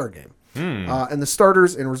All-Star Game. And the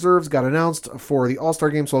starters and reserves got announced for the All-Star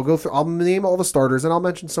Game, so I'll name all the starters, and I'll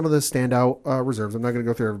mention some of the standout reserves. I'm not going to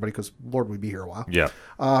go through everybody because, Lord, we'd be here a while. Yeah.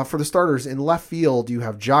 For the starters, in left field, you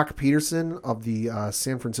have Jock Peterson of the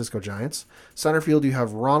San Francisco Giants. Center field, you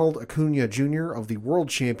have Ronald Acuna Jr. of the world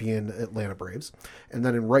champion Atlanta Braves. And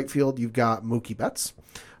then in right field, you've got Mookie Betts.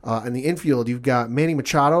 In the infield, you've got Manny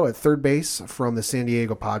Machado at third base from the San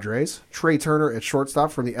Diego Padres. Trey Turner at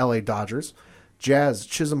shortstop from the LA Dodgers. Jazz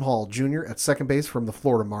Chisholm Hall Jr. at second base from the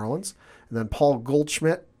Florida Marlins. And then Paul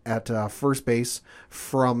Goldschmidt at first base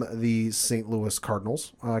from the St. Louis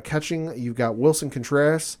Cardinals. Catching, you've got Wilson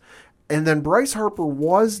Contreras. And then Bryce Harper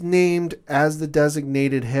was named as the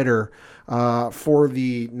designated hitter for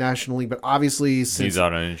the National League, but obviously since he's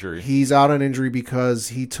out on injury. He's out on injury because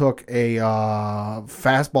he took a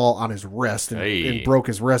fastball on his wrist and broke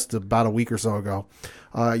his wrist about a week or so ago.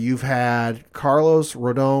 You've had Carlos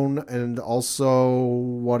Rodon and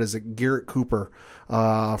also, Garrett Cooper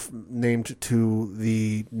named to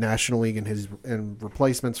the National League and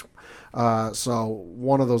replacements. So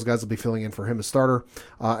one of those guys will be filling in for him as starter.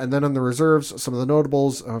 And then on the reserves, some of the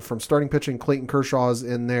notables from starting pitching, Clayton Kershaw is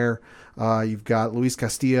in there. You've got Luis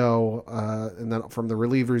Castillo, and then from the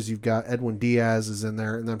relievers, you've got Edwin Diaz is in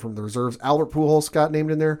there. And then from the reserves, Albert Pujols got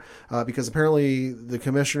named in there because apparently the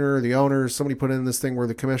commissioner, the owners, somebody put in this thing where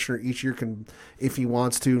the commissioner each year can, if he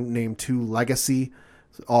wants to, name 2 legacy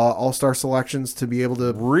all-star selections to be able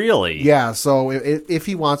to... Really? Yeah, so if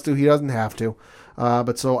he wants to, he doesn't have to.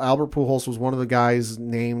 But so Albert Pujols was one of the guys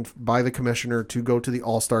named by the commissioner to go to the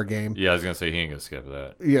All-Star game. Yeah, I was going to say he ain't going to skip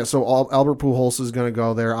that. Yeah, so Albert Pujols is going to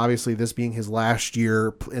go there. Obviously, this being his last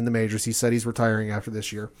year in the majors. He said he's retiring after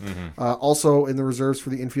this year. Mm-hmm. Also in the reserves for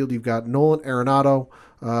the infield, you've got Nolan Arenado,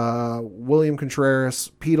 William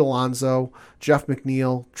Contreras, Pete Alonso, Jeff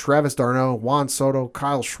McNeil, Travis d'Arnaud, Juan Soto,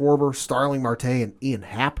 Kyle Schwarber, Starling Marte, and Ian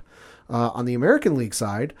Happ. On the American League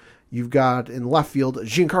side, You've got in left field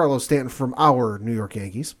Giancarlo Stanton from our New York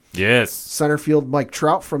Yankees. Yes. Center field Mike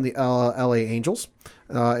Trout from the LA Angels.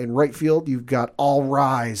 In right field, you've got all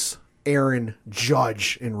rise Aaron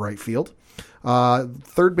Judge in right field.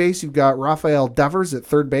 Third base, you've got Rafael Devers at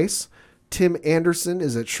third base. Tim Anderson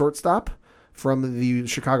is at shortstop from the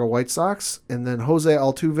Chicago White Sox. And then Jose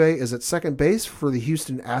Altuve is at second base for the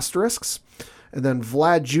Houston Asterisks. And then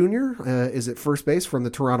Vlad Jr. Is at first base from the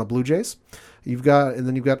Toronto Blue Jays. You've got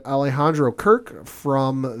Alejandro Kirk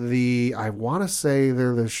from the, I want to say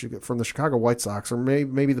they're from the Chicago White Sox or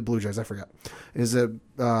maybe the Blue Jays, I forget, is at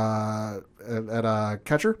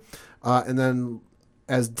catcher. And then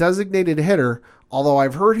as designated hitter, although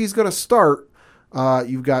I've heard he's going to start,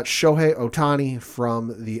 you've got Shohei Ohtani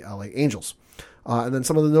from the LA Angels. And then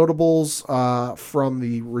some of the notables from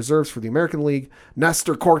the reserves for the American League.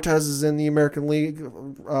 Nestor Cortez is in the American League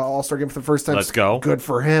All-Star game for the first time. Let's go. Good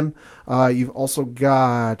for him. You've also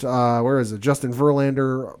got, Justin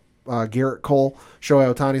Verlander, Garrett Cole.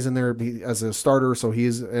 Shohei Ohtani's in there as a starter, so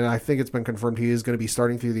and I think it's been confirmed he is going to be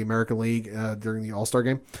starting through the American League during the All-Star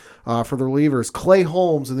game. For the relievers, Clay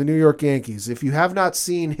Holmes of the New York Yankees. If you have not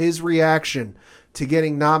seen his reaction to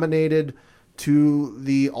getting nominated to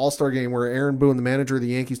the All-Star game where Aaron Boone, the manager of the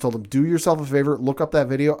Yankees, told him, do yourself a favor, look up that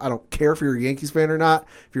video. I don't care if you're a Yankees fan or not.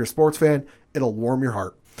 If you're a sports fan, it'll warm your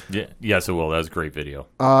heart. Yeah, yes, it will. That was a great video.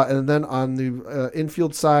 And then on the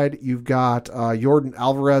infield side, you've got Yordan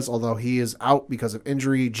Alvarez, although he is out because of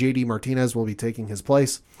injury. JD Martinez will be taking his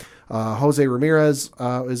place. Jose Ramirez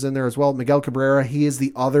is in there as well. Miguel Cabrera, he is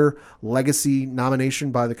the other legacy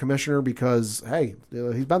nomination by the commissioner because, hey,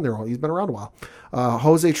 he's been there. He's been around a while.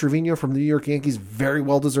 Jose Trevino from the New York Yankees, very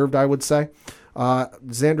well deserved, I would say.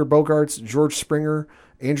 Xander Bogaerts, George Springer,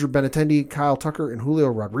 Andrew Benintendi, Kyle Tucker, and Julio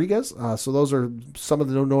Rodriguez. So those are some of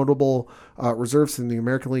the notable reserves in the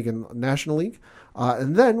American League and National League.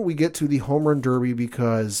 And then we get to the Home Run Derby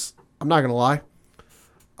because, I'm not going to lie,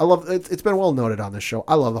 I love it. It's been well noted on this show.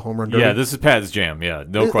 I love the Home Run Derby. Yeah, this is Pat's jam. Yeah,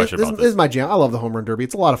 no question about this. This is my jam. I love the Home Run Derby.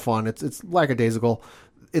 It's a lot of fun. It's lackadaisical.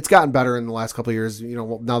 It's gotten better in the last couple of years. You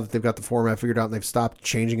know, now that they've got the format figured out and they've stopped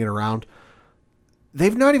changing it around.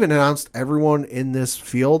 They've not even announced everyone in this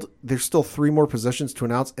field. There's still 3 more positions to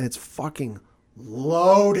announce, and it's fucking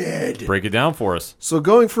loaded. Break it down for us. So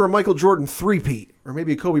going for a Michael Jordan 3-peat, or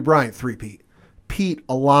maybe a Kobe Bryant 3-peat, Pete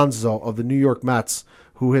Alonso of the New York Mets,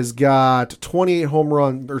 who has got 23 home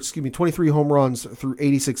runs through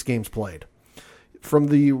 86 games played. From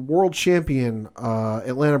the world champion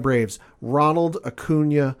Atlanta Braves, Ronald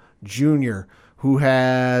Acuna Jr., who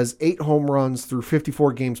has 8 home runs through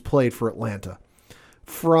 54 games played for Atlanta.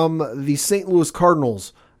 From the St. Louis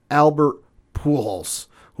Cardinals, Albert Pujols,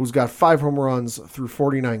 who's got 5 home runs through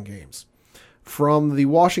 49 games. From the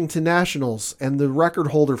Washington Nationals and the record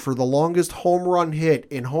holder for the longest home run hit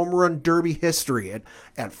in Home Run Derby history at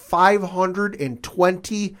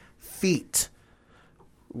 520 feet,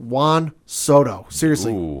 Juan Soto.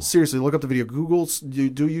 Seriously, look up the video. Google, do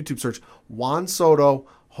a YouTube search. Juan Soto,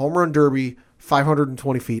 Home Run Derby,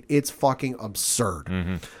 520 feet. It's fucking absurd.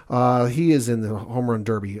 Mm-hmm. He is in the Home Run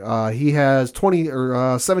Derby. He has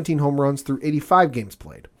 17 home runs through 85 games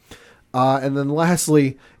played. And then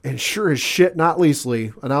lastly, and sure as shit not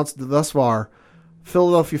leastly, announced thus far,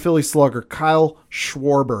 Philadelphia Phillies slugger Kyle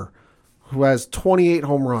Schwarber, who has 28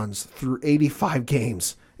 home runs through 85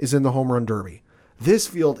 games, is in the Home Run Derby. This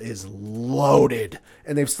field is loaded,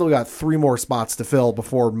 and they've still got 3 more spots to fill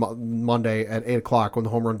before Monday at 8 o'clock when the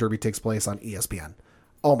Home Run Derby takes place on ESPN.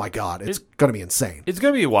 Oh my God, it's going to be insane. It's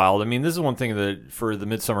going to be wild. I mean, this is one thing that for the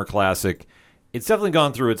Midsummer Classic, it's definitely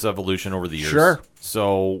gone through its evolution over the years. Sure.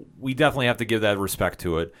 So we definitely have to give that respect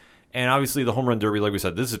to it. And obviously the Home Run Derby, like we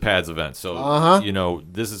said, this is Pad's event. So,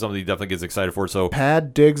 this is something he definitely gets excited for. So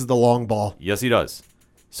Pad digs the long ball. Yes, he does.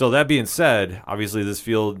 So that being said, obviously this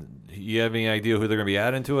field, you have any idea who they're going to be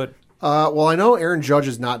adding to it? Well, I know Aaron Judge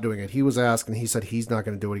is not doing it. He was asked, and he said he's not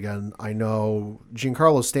going to do it again. I know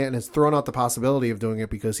Giancarlo Stanton has thrown out the possibility of doing it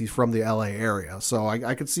because he's from the L.A. area. So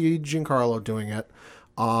I could see Giancarlo doing it.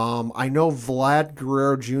 I know Vlad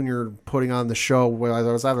Guerrero Jr. putting on the show, whether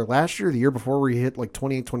it was either last year or the year before, where he hit like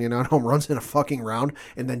 28, 29 home runs in a fucking round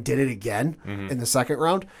and then did it again in the second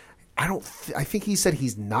round. I think he said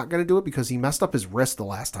he's not going to do it because he messed up his wrist the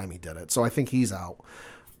last time he did it. So I think he's out.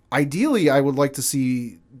 Ideally, I would like to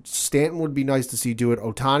see Stanton would be nice to see do it.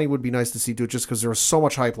 Ohtani would be nice to see do it just because there was so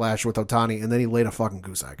much hype last year with Ohtani, and then he laid a fucking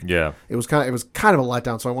goose egg. Yeah. It was kind of a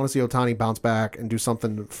letdown, so I want to see Ohtani bounce back and do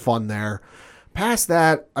something fun there. Past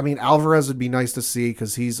that, I mean, Alvarez would be nice to see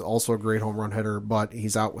because he's also a great home run hitter, but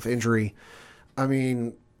he's out with injury. I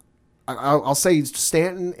mean, I'll say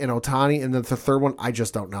Stanton and Ohtani, and then the third one, I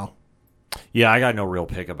just don't know. Yeah, I got no real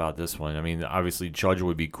pick about this one. I mean, obviously Judge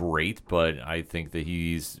would be great, but I think that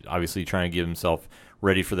he's obviously trying to get himself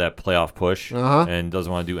ready for that playoff push and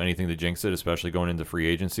doesn't want to do anything to jinx it, especially going into free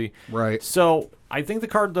agency. Right. So I think the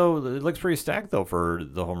card, though, it looks pretty stacked, though, for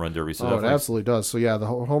the Home Run Derby. So it absolutely does. So, yeah, the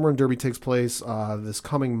Home Run Derby takes place this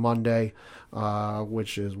coming Monday,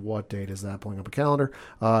 which is, what date is that? Pulling up a calendar.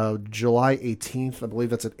 July 18th. I believe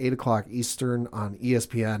that's at 8 o'clock Eastern on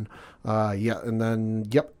ESPN. And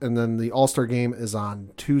then the All-Star Game is on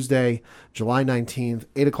Tuesday, July 19th,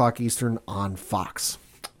 8 o'clock Eastern on Fox.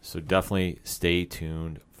 So definitely stay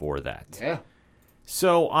tuned for that. Yeah.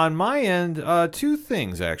 So on my end, two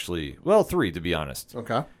things, actually. Well, three, to be honest.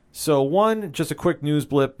 Okay. So one, just a quick news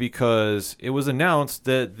blip, because it was announced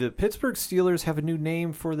that the Pittsburgh Steelers have a new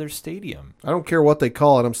name for their stadium. I don't care what they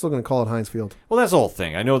call it. I'm still going to call it Heinz Field. Well, that's the whole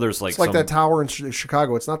thing. I know there's like It's like that tower in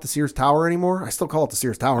Chicago. It's not the Sears Tower anymore. I still call it the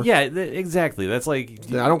Sears Tower. Yeah, exactly. That's like...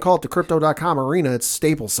 I don't call it the Crypto.com Arena. It's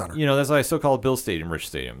Staples Center. You know, that's why I still call it Bill Stadium, Rich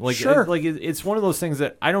Stadium. Like, sure. It's one of those things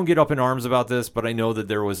that I don't get up in arms about this, but I know that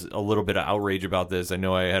there was a little bit of outrage about this. I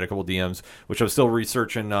know I had a couple DMs, which I'm still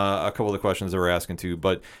researching a couple of the questions they were asking too.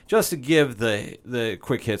 But just to give the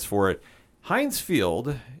quick hits for it, Heinz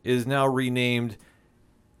Field is now renamed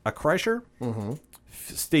a Kreischer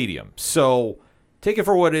Stadium. So take it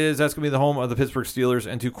for what it is. That's going to be the home of the Pittsburgh Steelers.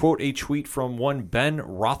 And to quote a tweet from one Ben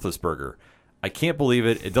Roethlisberger, I can't believe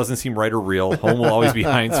it. It doesn't seem right or real. Home will always be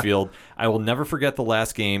Heinz Field. I will never forget the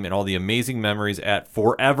last game and all the amazing memories at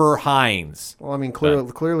Forever Heinz. Well, I mean,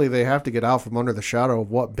 clearly they have to get out from under the shadow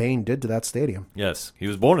of what Bane did to that stadium. Yes, he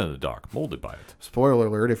was born in the dark, molded by it. Spoiler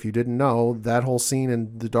alert, if you didn't know, that whole scene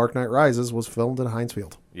in The Dark Knight Rises was filmed in Heinz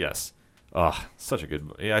Field. Yes. Such a good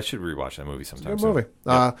movie. Yeah, I should rewatch that movie sometime. Good movie.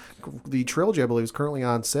 Yep. The trilogy, I believe, is currently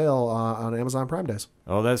on sale on Amazon Prime Days.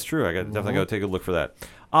 Oh, that's true. I definitely got to take a look for that.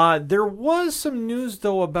 There was some news,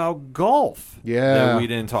 though, about golf that we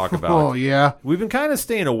didn't talk about. Oh, yeah. We've been kind of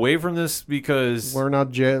staying away from this because... We're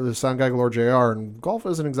not the Sound Guy Galore JR, and golf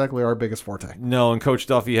isn't exactly our biggest forte. No, and Coach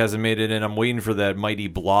Duffy hasn't made it in. I'm waiting for that mighty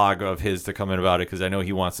blog of his to come in about it because I know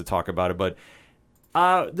he wants to talk about it. But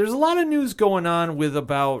there's a lot of news going on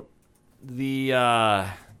about the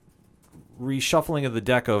reshuffling of the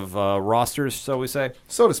deck of rosters, so we say.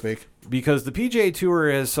 So to speak. Because the PGA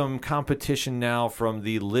Tour has some competition now from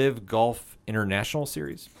the Live Golf International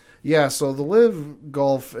Series. Yeah, so the Live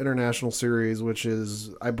Golf International Series, which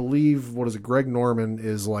is, I believe, Greg Norman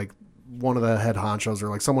is like one of the head honchos or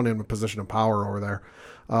like someone in a position of power over there,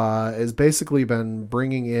 has basically been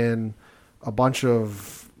bringing in a bunch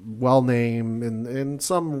of well-named and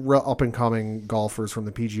some up-and-coming golfers from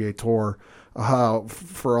the PGA Tour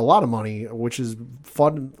for a lot of money, which is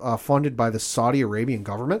funded by the Saudi Arabian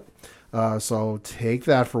government. So take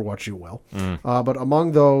that for what you will. But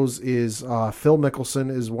among those is Phil Mickelson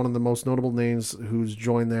is one of the most notable names who's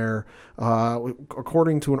joined there.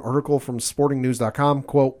 According to an article from sportingnews.com,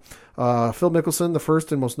 quote, Phil Mickelson, the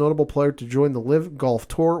first and most notable player to join the Live Golf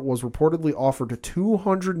Tour, was reportedly offered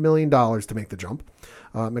 $200 million to make the jump.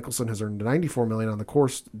 Mickelson has earned $94 million on the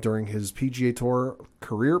course during his PGA Tour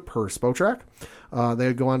career per Spotrac.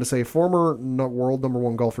 They go on to say former world number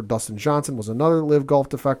one golfer Dustin Johnson was another Live Golf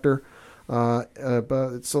defector.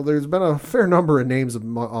 But so there's been a fair number of names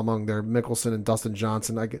among there. Mickelson and Dustin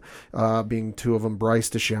Johnson, being two of them. Bryce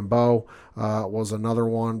DeChambeau was another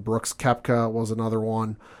one. Brooks Koepka was another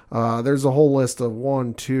one. There's a whole list of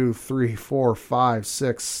 1, 2, 3, 4, 5,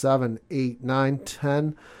 6, 7, 8, 9,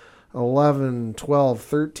 10, 11, 12,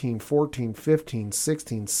 13, 14, 15,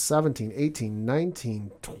 16, 17, 18,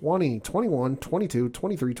 19, 20, 21, 22,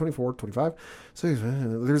 23, 24, 25. So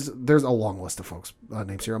there's a long list of folks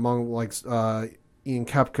names here among like Ian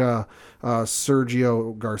Koepka,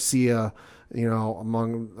 Sergio Garcia,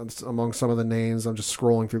 among some of the names. I'm just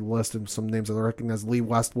scrolling through the list and some names that I recognize. Lee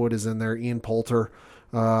Westwood is in there, Ian Poulter.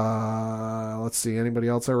 Let's see, anybody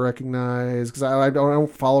else I recognize? Because I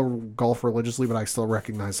don't follow golf religiously, but I still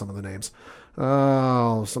recognize some of the names.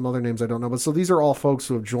 Some other names I don't know. But so these are all folks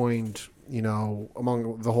who have joined,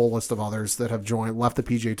 among the whole list of others that have left the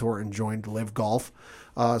PGA Tour and joined Live Golf.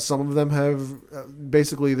 Some of them have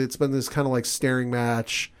basically, it's been this kind of like staring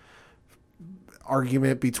match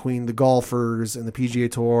argument between the golfers and the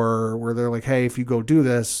PGA Tour where they're like, hey, if you go do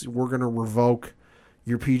this, we're going to revoke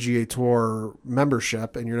your PGA Tour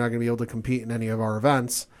membership and you're not going to be able to compete in any of our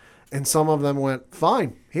events. And some of them went,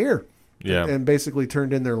 fine, here. Yeah. And basically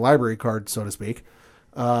turned in their library card, so to speak.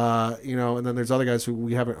 And then there's other guys who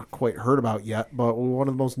we haven't quite heard about yet, but one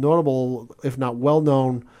of the most notable, if not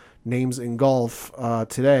well-known names in golf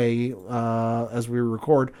today, as we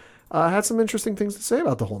record, had some interesting things to say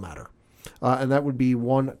about the whole matter. and that would be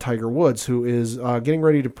one Tiger Woods, who is getting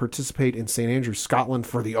ready to participate in St. Andrews, Scotland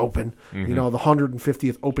for the Open, the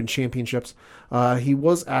 150th Open Championships. He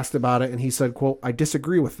was asked about it, and he said, quote, "I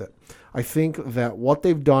disagree with it. I think that what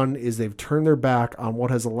they've done is they've turned their back on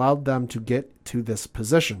what has allowed them to get to this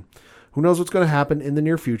position. Who knows what's going to happen in the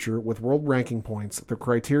near future with world ranking points, the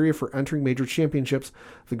criteria for entering major championships.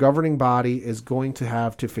 The governing body is going to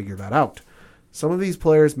have to figure that out. Some of these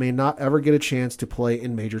players may not ever get a chance to play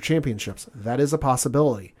in major championships. That is a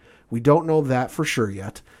possibility. We don't know that for sure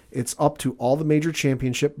yet. It's up to all the major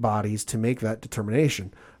championship bodies to make that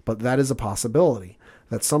determination, but that is a possibility.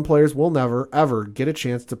 That some players will never, ever get a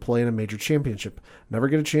chance to play in a major championship. Never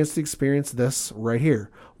get a chance to experience this right here.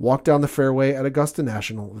 Walk down the fairway at Augusta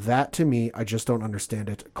National. That, to me, I just don't understand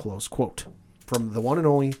it." Close quote. From the one and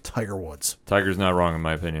only Tiger Woods. Tiger's not wrong, in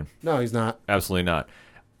my opinion. No, he's not. Absolutely not.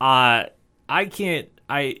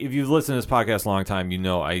 If you've listened to this podcast a long time, you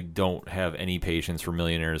know I don't have any patience for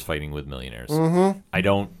millionaires fighting with millionaires. I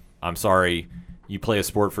don't. I'm sorry. You play a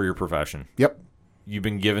sport for your profession. Yep. You've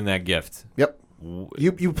been given that gift. Yep.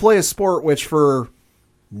 You play a sport which for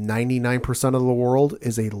 99% of the world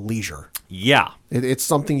is a leisure. Yeah. It's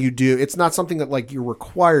something you do. It's not something that like you're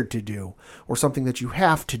required to do or something that you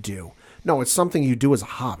have to do. No, it's something you do as a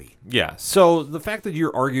hobby. Yeah. So the fact that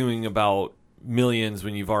you're arguing about millions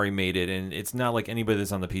when you've already made it, and it's not like anybody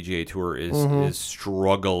that's on the PGA Tour is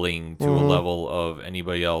struggling to a level of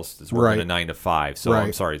anybody else that's working a 9 to 5. So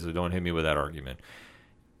I'm sorry. So don't hit me with that argument.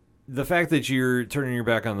 The fact that you're turning your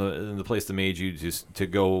back on the place that made you just to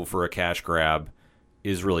go for a cash grab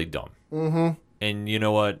is really dumb. And you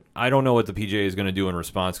know what? I don't know what the PGA is going to do in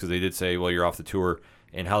response, because they did say, well, you're off the tour,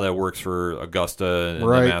 and how that works for Augusta and the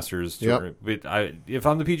Masters. Tour. But if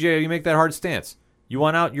I'm the PGA, you make that hard stance. You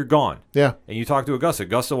want out, you're gone. Yeah. And you talk to Augusta.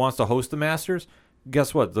 Augusta wants to host the Masters.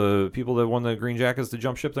 Guess what? The people that won the Green Jackets to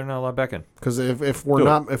jump ship, they're not allowed back in. Because if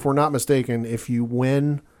we're not mistaken, if you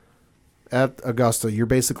win at Augusta, you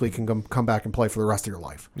basically can come back and play for the rest of your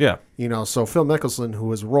life. Yeah. So Phil Mickelson, who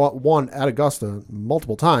has won at Augusta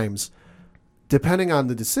multiple times, depending on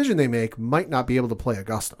the decision they make, might not be able to play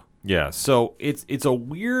Augusta. Yeah. So it's a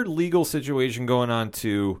weird legal situation going on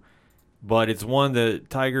too, but it's one that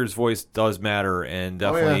Tiger's voice does matter and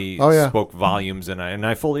definitely spoke volumes, and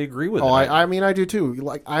I fully agree with it. I mean, I do too.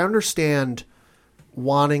 Like, I understand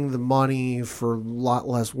wanting the money for a lot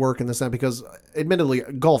less work in this end, because admittedly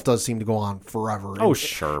golf does seem to go on forever.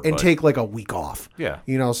 And take like a week off. Yeah.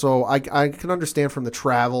 So I can understand from the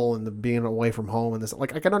travel and the being away from home and this,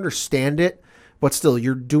 like, I can understand it, but still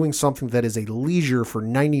you're doing something that is a leisure for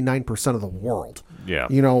 99% of the world. Yeah.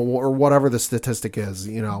 Or whatever the statistic is,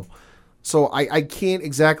 So I can't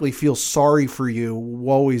exactly feel sorry for you.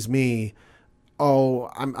 Woe is me. Oh,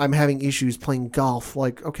 I'm having issues playing golf.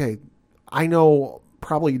 Like, okay, I know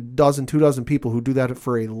probably 2 dozen people who do that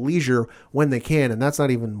for a leisure when they can, and that's not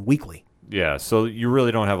even weekly. Yeah, so you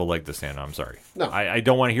really don't have a leg to stand on. I'm sorry. No. I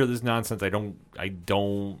don't want to hear this nonsense. I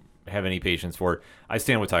don't have any patience for it. I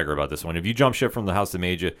stand with Tiger about this one. If you jump ship from the house that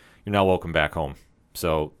made you, you're not welcome back home.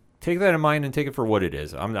 So take that in mind and take it for what it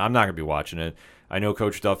is. I'm not going to be watching it. I know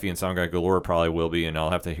Coach Duffy and Sound Guy Galore probably will be, and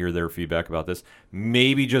I'll have to hear their feedback about this.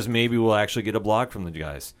 Maybe, just maybe, we'll actually get a blog from the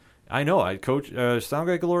guys. I know. Sound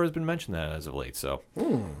Guy Galore has been mentioned that as of late, so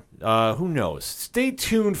who knows? Stay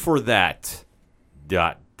tuned for that. ...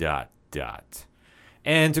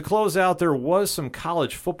 And to close out, there was some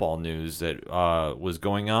college football news that was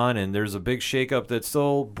going on, and there's a big shakeup that's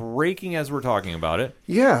still breaking as we're talking about it.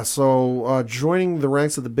 Yeah, so joining the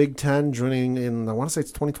ranks of the Big Ten, joining in, I want to say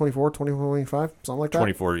it's 2024, 2025, something like that.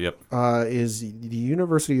 24, yep. Is the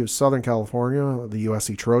University of Southern California, the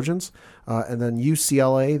USC Trojans, and then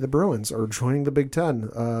UCLA, the Bruins, are joining the Big Ten.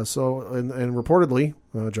 And reportedly,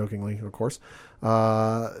 jokingly, of course,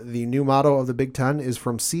 the new motto of the Big Ten is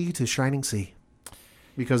 "From Sea to Shining Sea."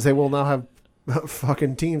 Because they will now have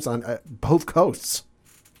fucking teams on both coasts.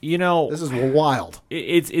 This is wild.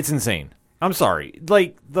 It's insane. I'm sorry.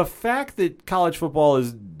 Like, the fact that college football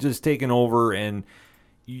is just taken over and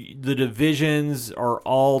the divisions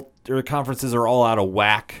the conferences are all out of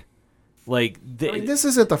whack. Like, this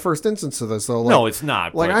isn't the first instance of this, though. No, it's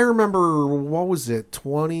not. Like, I remember, what was it,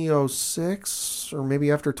 2006 or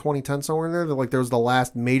maybe after 2010, somewhere in there. Like, there was the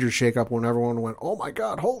last major shakeup when everyone went, "Oh my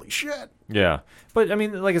God, holy shit!" Yeah, but I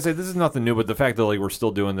mean, like I said, this is nothing new. But the fact that we're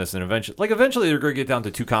still doing this, and eventually they're going to get down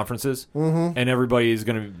to 2 conferences, and everybody is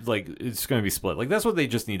going to it's going to be split. Like, that's what they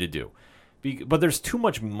just need to do. But there's too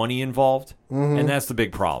much money involved, and that's the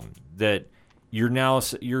big problem. That you're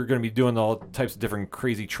going to be doing all types of different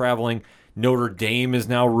crazy traveling. Notre Dame is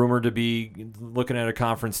now rumored to be looking at a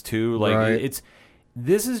conference too. Like,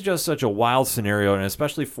 this is just such a wild scenario, and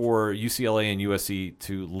especially for UCLA and USC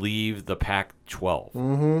to leave the Pac-12.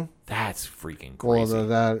 Mm-hmm. That's freaking crazy. Well,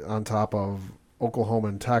 that on top of Oklahoma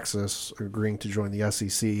and Texas agreeing to join the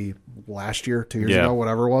SEC last year, 2 years ago,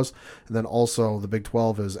 whatever it was. And then also the Big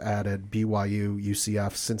 12 has added BYU,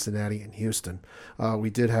 UCF, Cincinnati, and Houston. We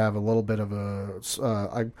did have a little bit of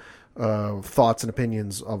thoughts and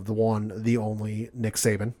opinions of the only Nick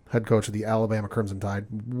Saban, head coach of the Alabama Crimson Tide,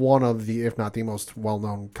 one of the, if not the most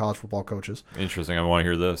well-known college football coaches. Interesting. I want to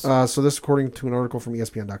hear this. So this, according to an article from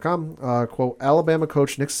ESPN.com, quote, Alabama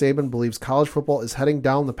coach Nick Saban believes college football is heading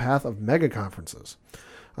down the path of mega conferences.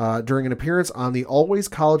 During an appearance on the Always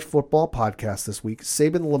College Football podcast this week,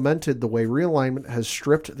 Saban lamented the way realignment has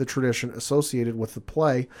stripped the tradition associated with the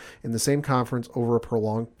play in the same conference over a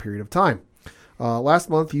prolonged period of time. Last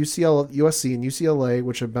month, USC and UCLA,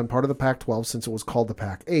 which have been part of the Pac-12 since it was called the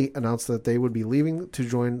Pac-8, announced that they would be leaving to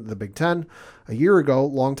join the Big Ten. A year ago,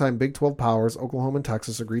 longtime Big 12 powers Oklahoma and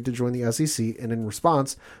Texas agreed to join the SEC, and in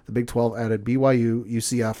response, the Big 12 added BYU,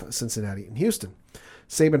 UCF, Cincinnati, and Houston.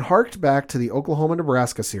 Saban harked back to the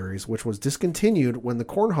Oklahoma-Nebraska series, which was discontinued when the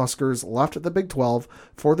Cornhuskers left the Big 12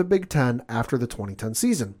 for the Big 10 after the 2010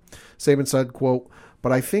 season. Saban said, quote,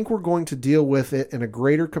 but I think we're going to deal with it in a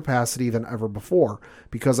greater capacity than ever before,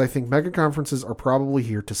 because I think mega conferences are probably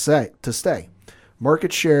here to stay.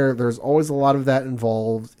 Market share, there's always a lot of that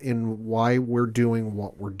involved in why we're doing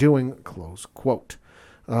what we're doing, close quote.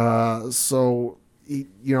 He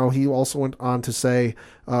also went on to say,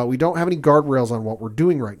 we don't have any guardrails on what we're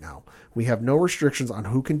doing right now. We have no restrictions on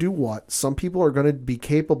who can do what. Some people are going to be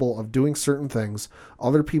capable of doing certain things.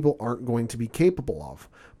 Other people aren't going to be capable of.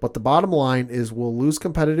 But the bottom line is we'll lose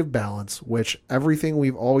competitive balance, which everything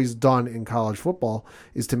we've always done in college football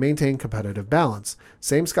is to maintain competitive balance.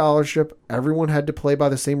 Same scholarship, everyone had to play by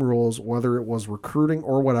the same rules, whether it was recruiting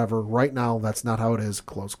or whatever. Right now, that's not how it is,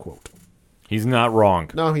 close quote. He's not wrong.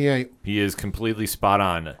 No, he ain't. He is completely spot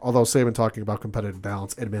on. Although Saban talking about competitive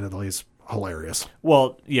balance, admittedly, is hilarious.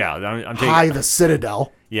 Well, yeah. I'm taking, Hi, the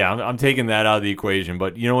Citadel. Yeah, I'm taking that out of the equation.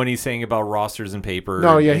 But you know when he's saying about rosters and paper?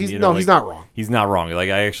 No, yeah, and, he's not wrong. He's not wrong. Like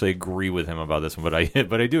I actually agree with him about this one, but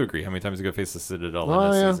I do agree. How many times are going to face the Citadel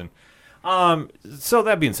in this season? So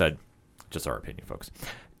that being said, just our opinion, folks.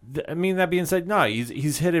 That being said, no,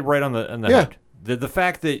 he's hit it right on the head. The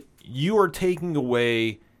fact that you are taking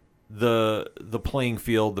away the playing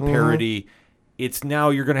field, the parity. It's now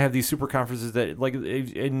you're going to have these super conferences that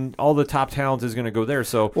and all the top talent is going to go there.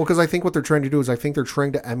 So because I think what they're trying to do is I think they're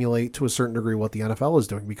trying to emulate to a certain degree what the NFL is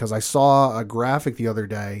doing. Because I saw a graphic the other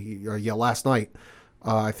day, last night.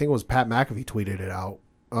 I think it was Pat McAfee tweeted it out,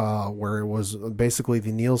 where it was basically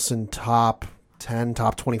the Nielsen top 10,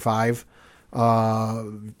 top 25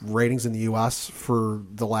 ratings in the U.S. for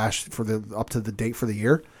the up to the date for the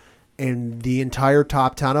year, and the entire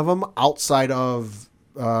top 10 of them outside of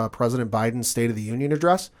President Biden's State of the Union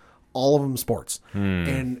address, all of them sports.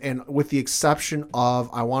 And with the exception of,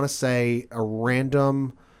 I want to say, a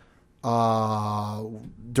random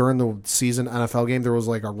during the season NFL game, there was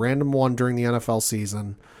like a random one during the NFL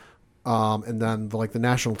season, and then the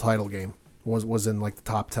national title game was in like the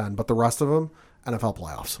top 10, but the rest of them NFL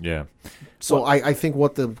playoffs. Yeah. So I think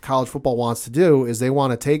what the college football wants to do is they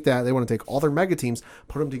want to take all their mega teams,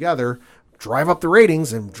 put them together, drive up the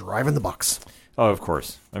ratings, and drive in the bucks. Oh, of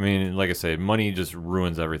course. I mean, like I say, money just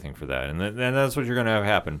ruins everything for that, and that's what you're going to have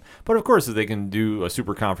happen. But of course, if they can do a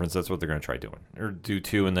super conference, that's what they're going to try doing, or do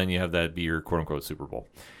two, and then you have that be your quote unquote Super Bowl.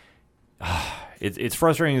 It's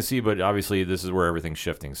frustrating to see, but obviously this is where everything's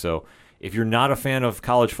shifting. So if you're not a fan of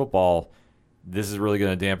college football, this is really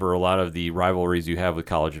going to damper a lot of the rivalries you have with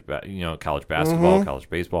college basketball, college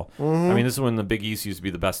baseball. I mean, this is when the Big East used to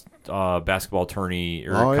be the best basketball tourney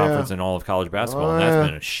or conference in all of college basketball, and that's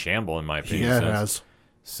been a shamble in my opinion. Yeah, it has.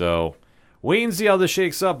 So wait and see how this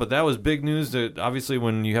shakes up. But that was big news. That obviously,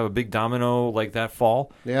 when you have a big domino like that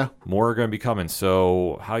fall, more are going to be coming.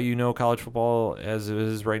 So how college football as it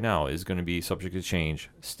is right now is going to be subject to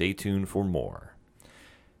change. Stay tuned for more.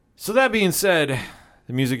 So that being said,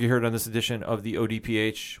 the music you heard on this edition of the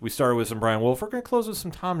ODPH, we started with some Brian Wolf. We're going to close with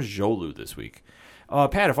some Tom Jolu this week.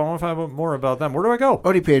 Pat, if I want to find out more about them, where do I go?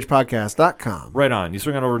 ODPHpodcast.com. Right on. You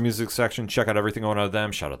swing on over to the music section, check out everything going on with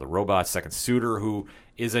them. Shout out the Robot, Second Suitor, who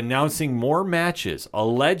is announcing more matches,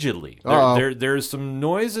 allegedly. There's some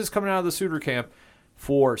noises coming out of the Suitor camp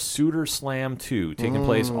for Suitor Slam 2, taking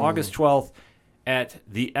place August 12th at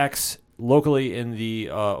the X locally in the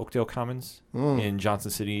Oakdale Commons in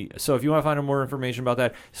Johnson City. So if you want to find out more information about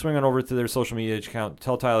that, swing on over to their social media account,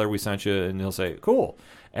 tell Tyler we sent you, and he'll say, cool.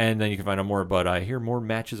 And then you can find out more. But I hear more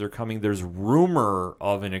matches are coming. There's rumor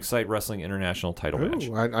of an Excite Wrestling International title match.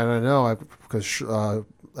 Ooh, I don't know because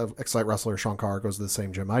Excite wrestler Sean Carr goes to the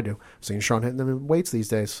same gym I do. I've seen Sean hitting the weights these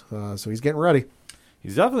days, so he's getting ready.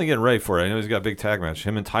 He's definitely getting ready for it. I know he's got a big tag match.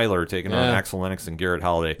 Him and Tyler taking on Axel Lennox and Garrett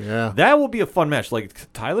Holiday. Yeah. That will be a fun match.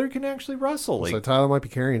 Like, Tyler can actually wrestle. So Tyler might be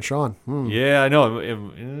carrying Sean. Yeah, I know.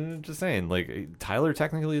 I'm just saying. Like, Tyler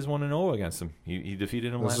technically is 1-0 against him. He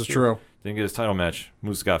defeated him last year. This is true. Didn't get his title match.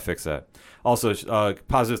 Moose got to fix that. Also,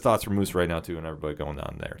 positive thoughts from Moose right now, too, and everybody going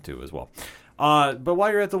on there, too, as well. But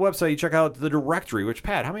while you're at the website, you check out the directory, which,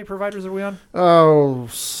 Pat, how many providers are we on?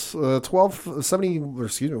 70,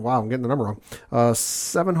 excuse me, wow, I'm getting the number wrong.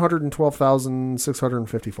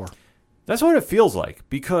 712,654. That's what it feels like,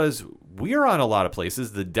 because we are on a lot of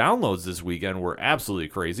places. The downloads this weekend were absolutely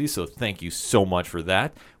crazy, so thank you so much for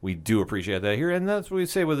that. We do appreciate that here, and that's what we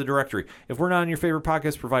say with the directory. If we're not on your favorite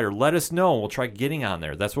podcast provider, let us know, and we'll try getting on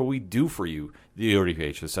there. That's what we do for you, the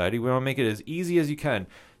ODPH Society. We want to make it as easy as you can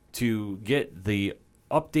to get the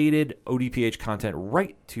updated ODPH content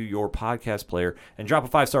right to your podcast player, and drop a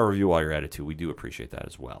 5-star review while you're at it, too. We do appreciate that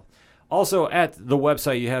as well. Also, at the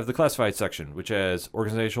website, you have the classified section, which has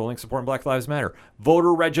organizational links supporting Black Lives Matter,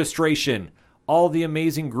 voter registration, all the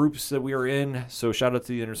amazing groups that we are in. So shout out to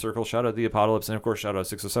the Inner Circle, shout out to the Apocalypse, and of course, shout out to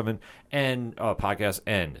 607 and Podcast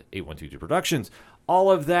and 8122 Productions.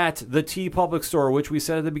 All of that, the T Public Store, which we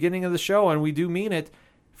said at the beginning of the show, and we do mean it,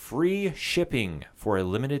 free shipping for a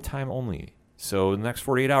limited time only. So in the next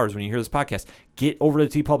 48 hours, when you hear this podcast, get over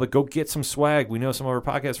to TeePublic. Go get some swag. We know some of our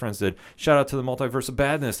podcast friends did. Shout out to the Multiverse of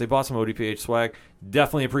Badness. They bought some ODPH swag.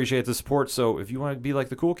 Definitely appreciate the support. So if you want to be like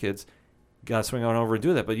the cool kids, got to swing on over and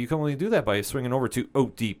do that. But you can only do that by swinging over to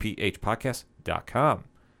odphpodcast.com.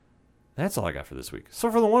 That's all I got for this week.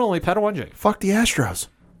 So for the one only Padawan Fuck the Astros.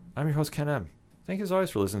 I'm your host, Ken M. Thank you as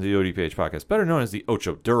always for listening to the ODPH podcast, better known as the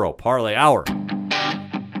Ocho Duro Parlay Hour.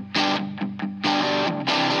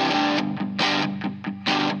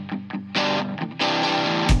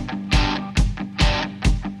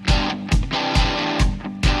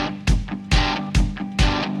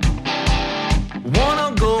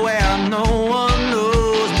 Wanna go where no one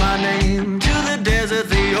knows my name, to the desert,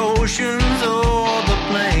 the oceans, or the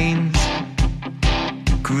plains.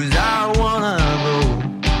 'Cause I wanna go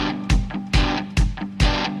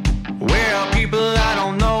where people I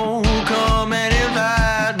don't know come and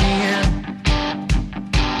invite me in.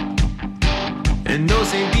 And those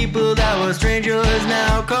same people that were strangers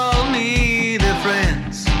now call me their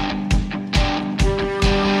friends.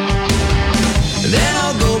 Then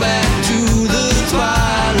I'll go back to the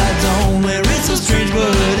twilight zone where it's so strange,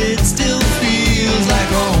 but it's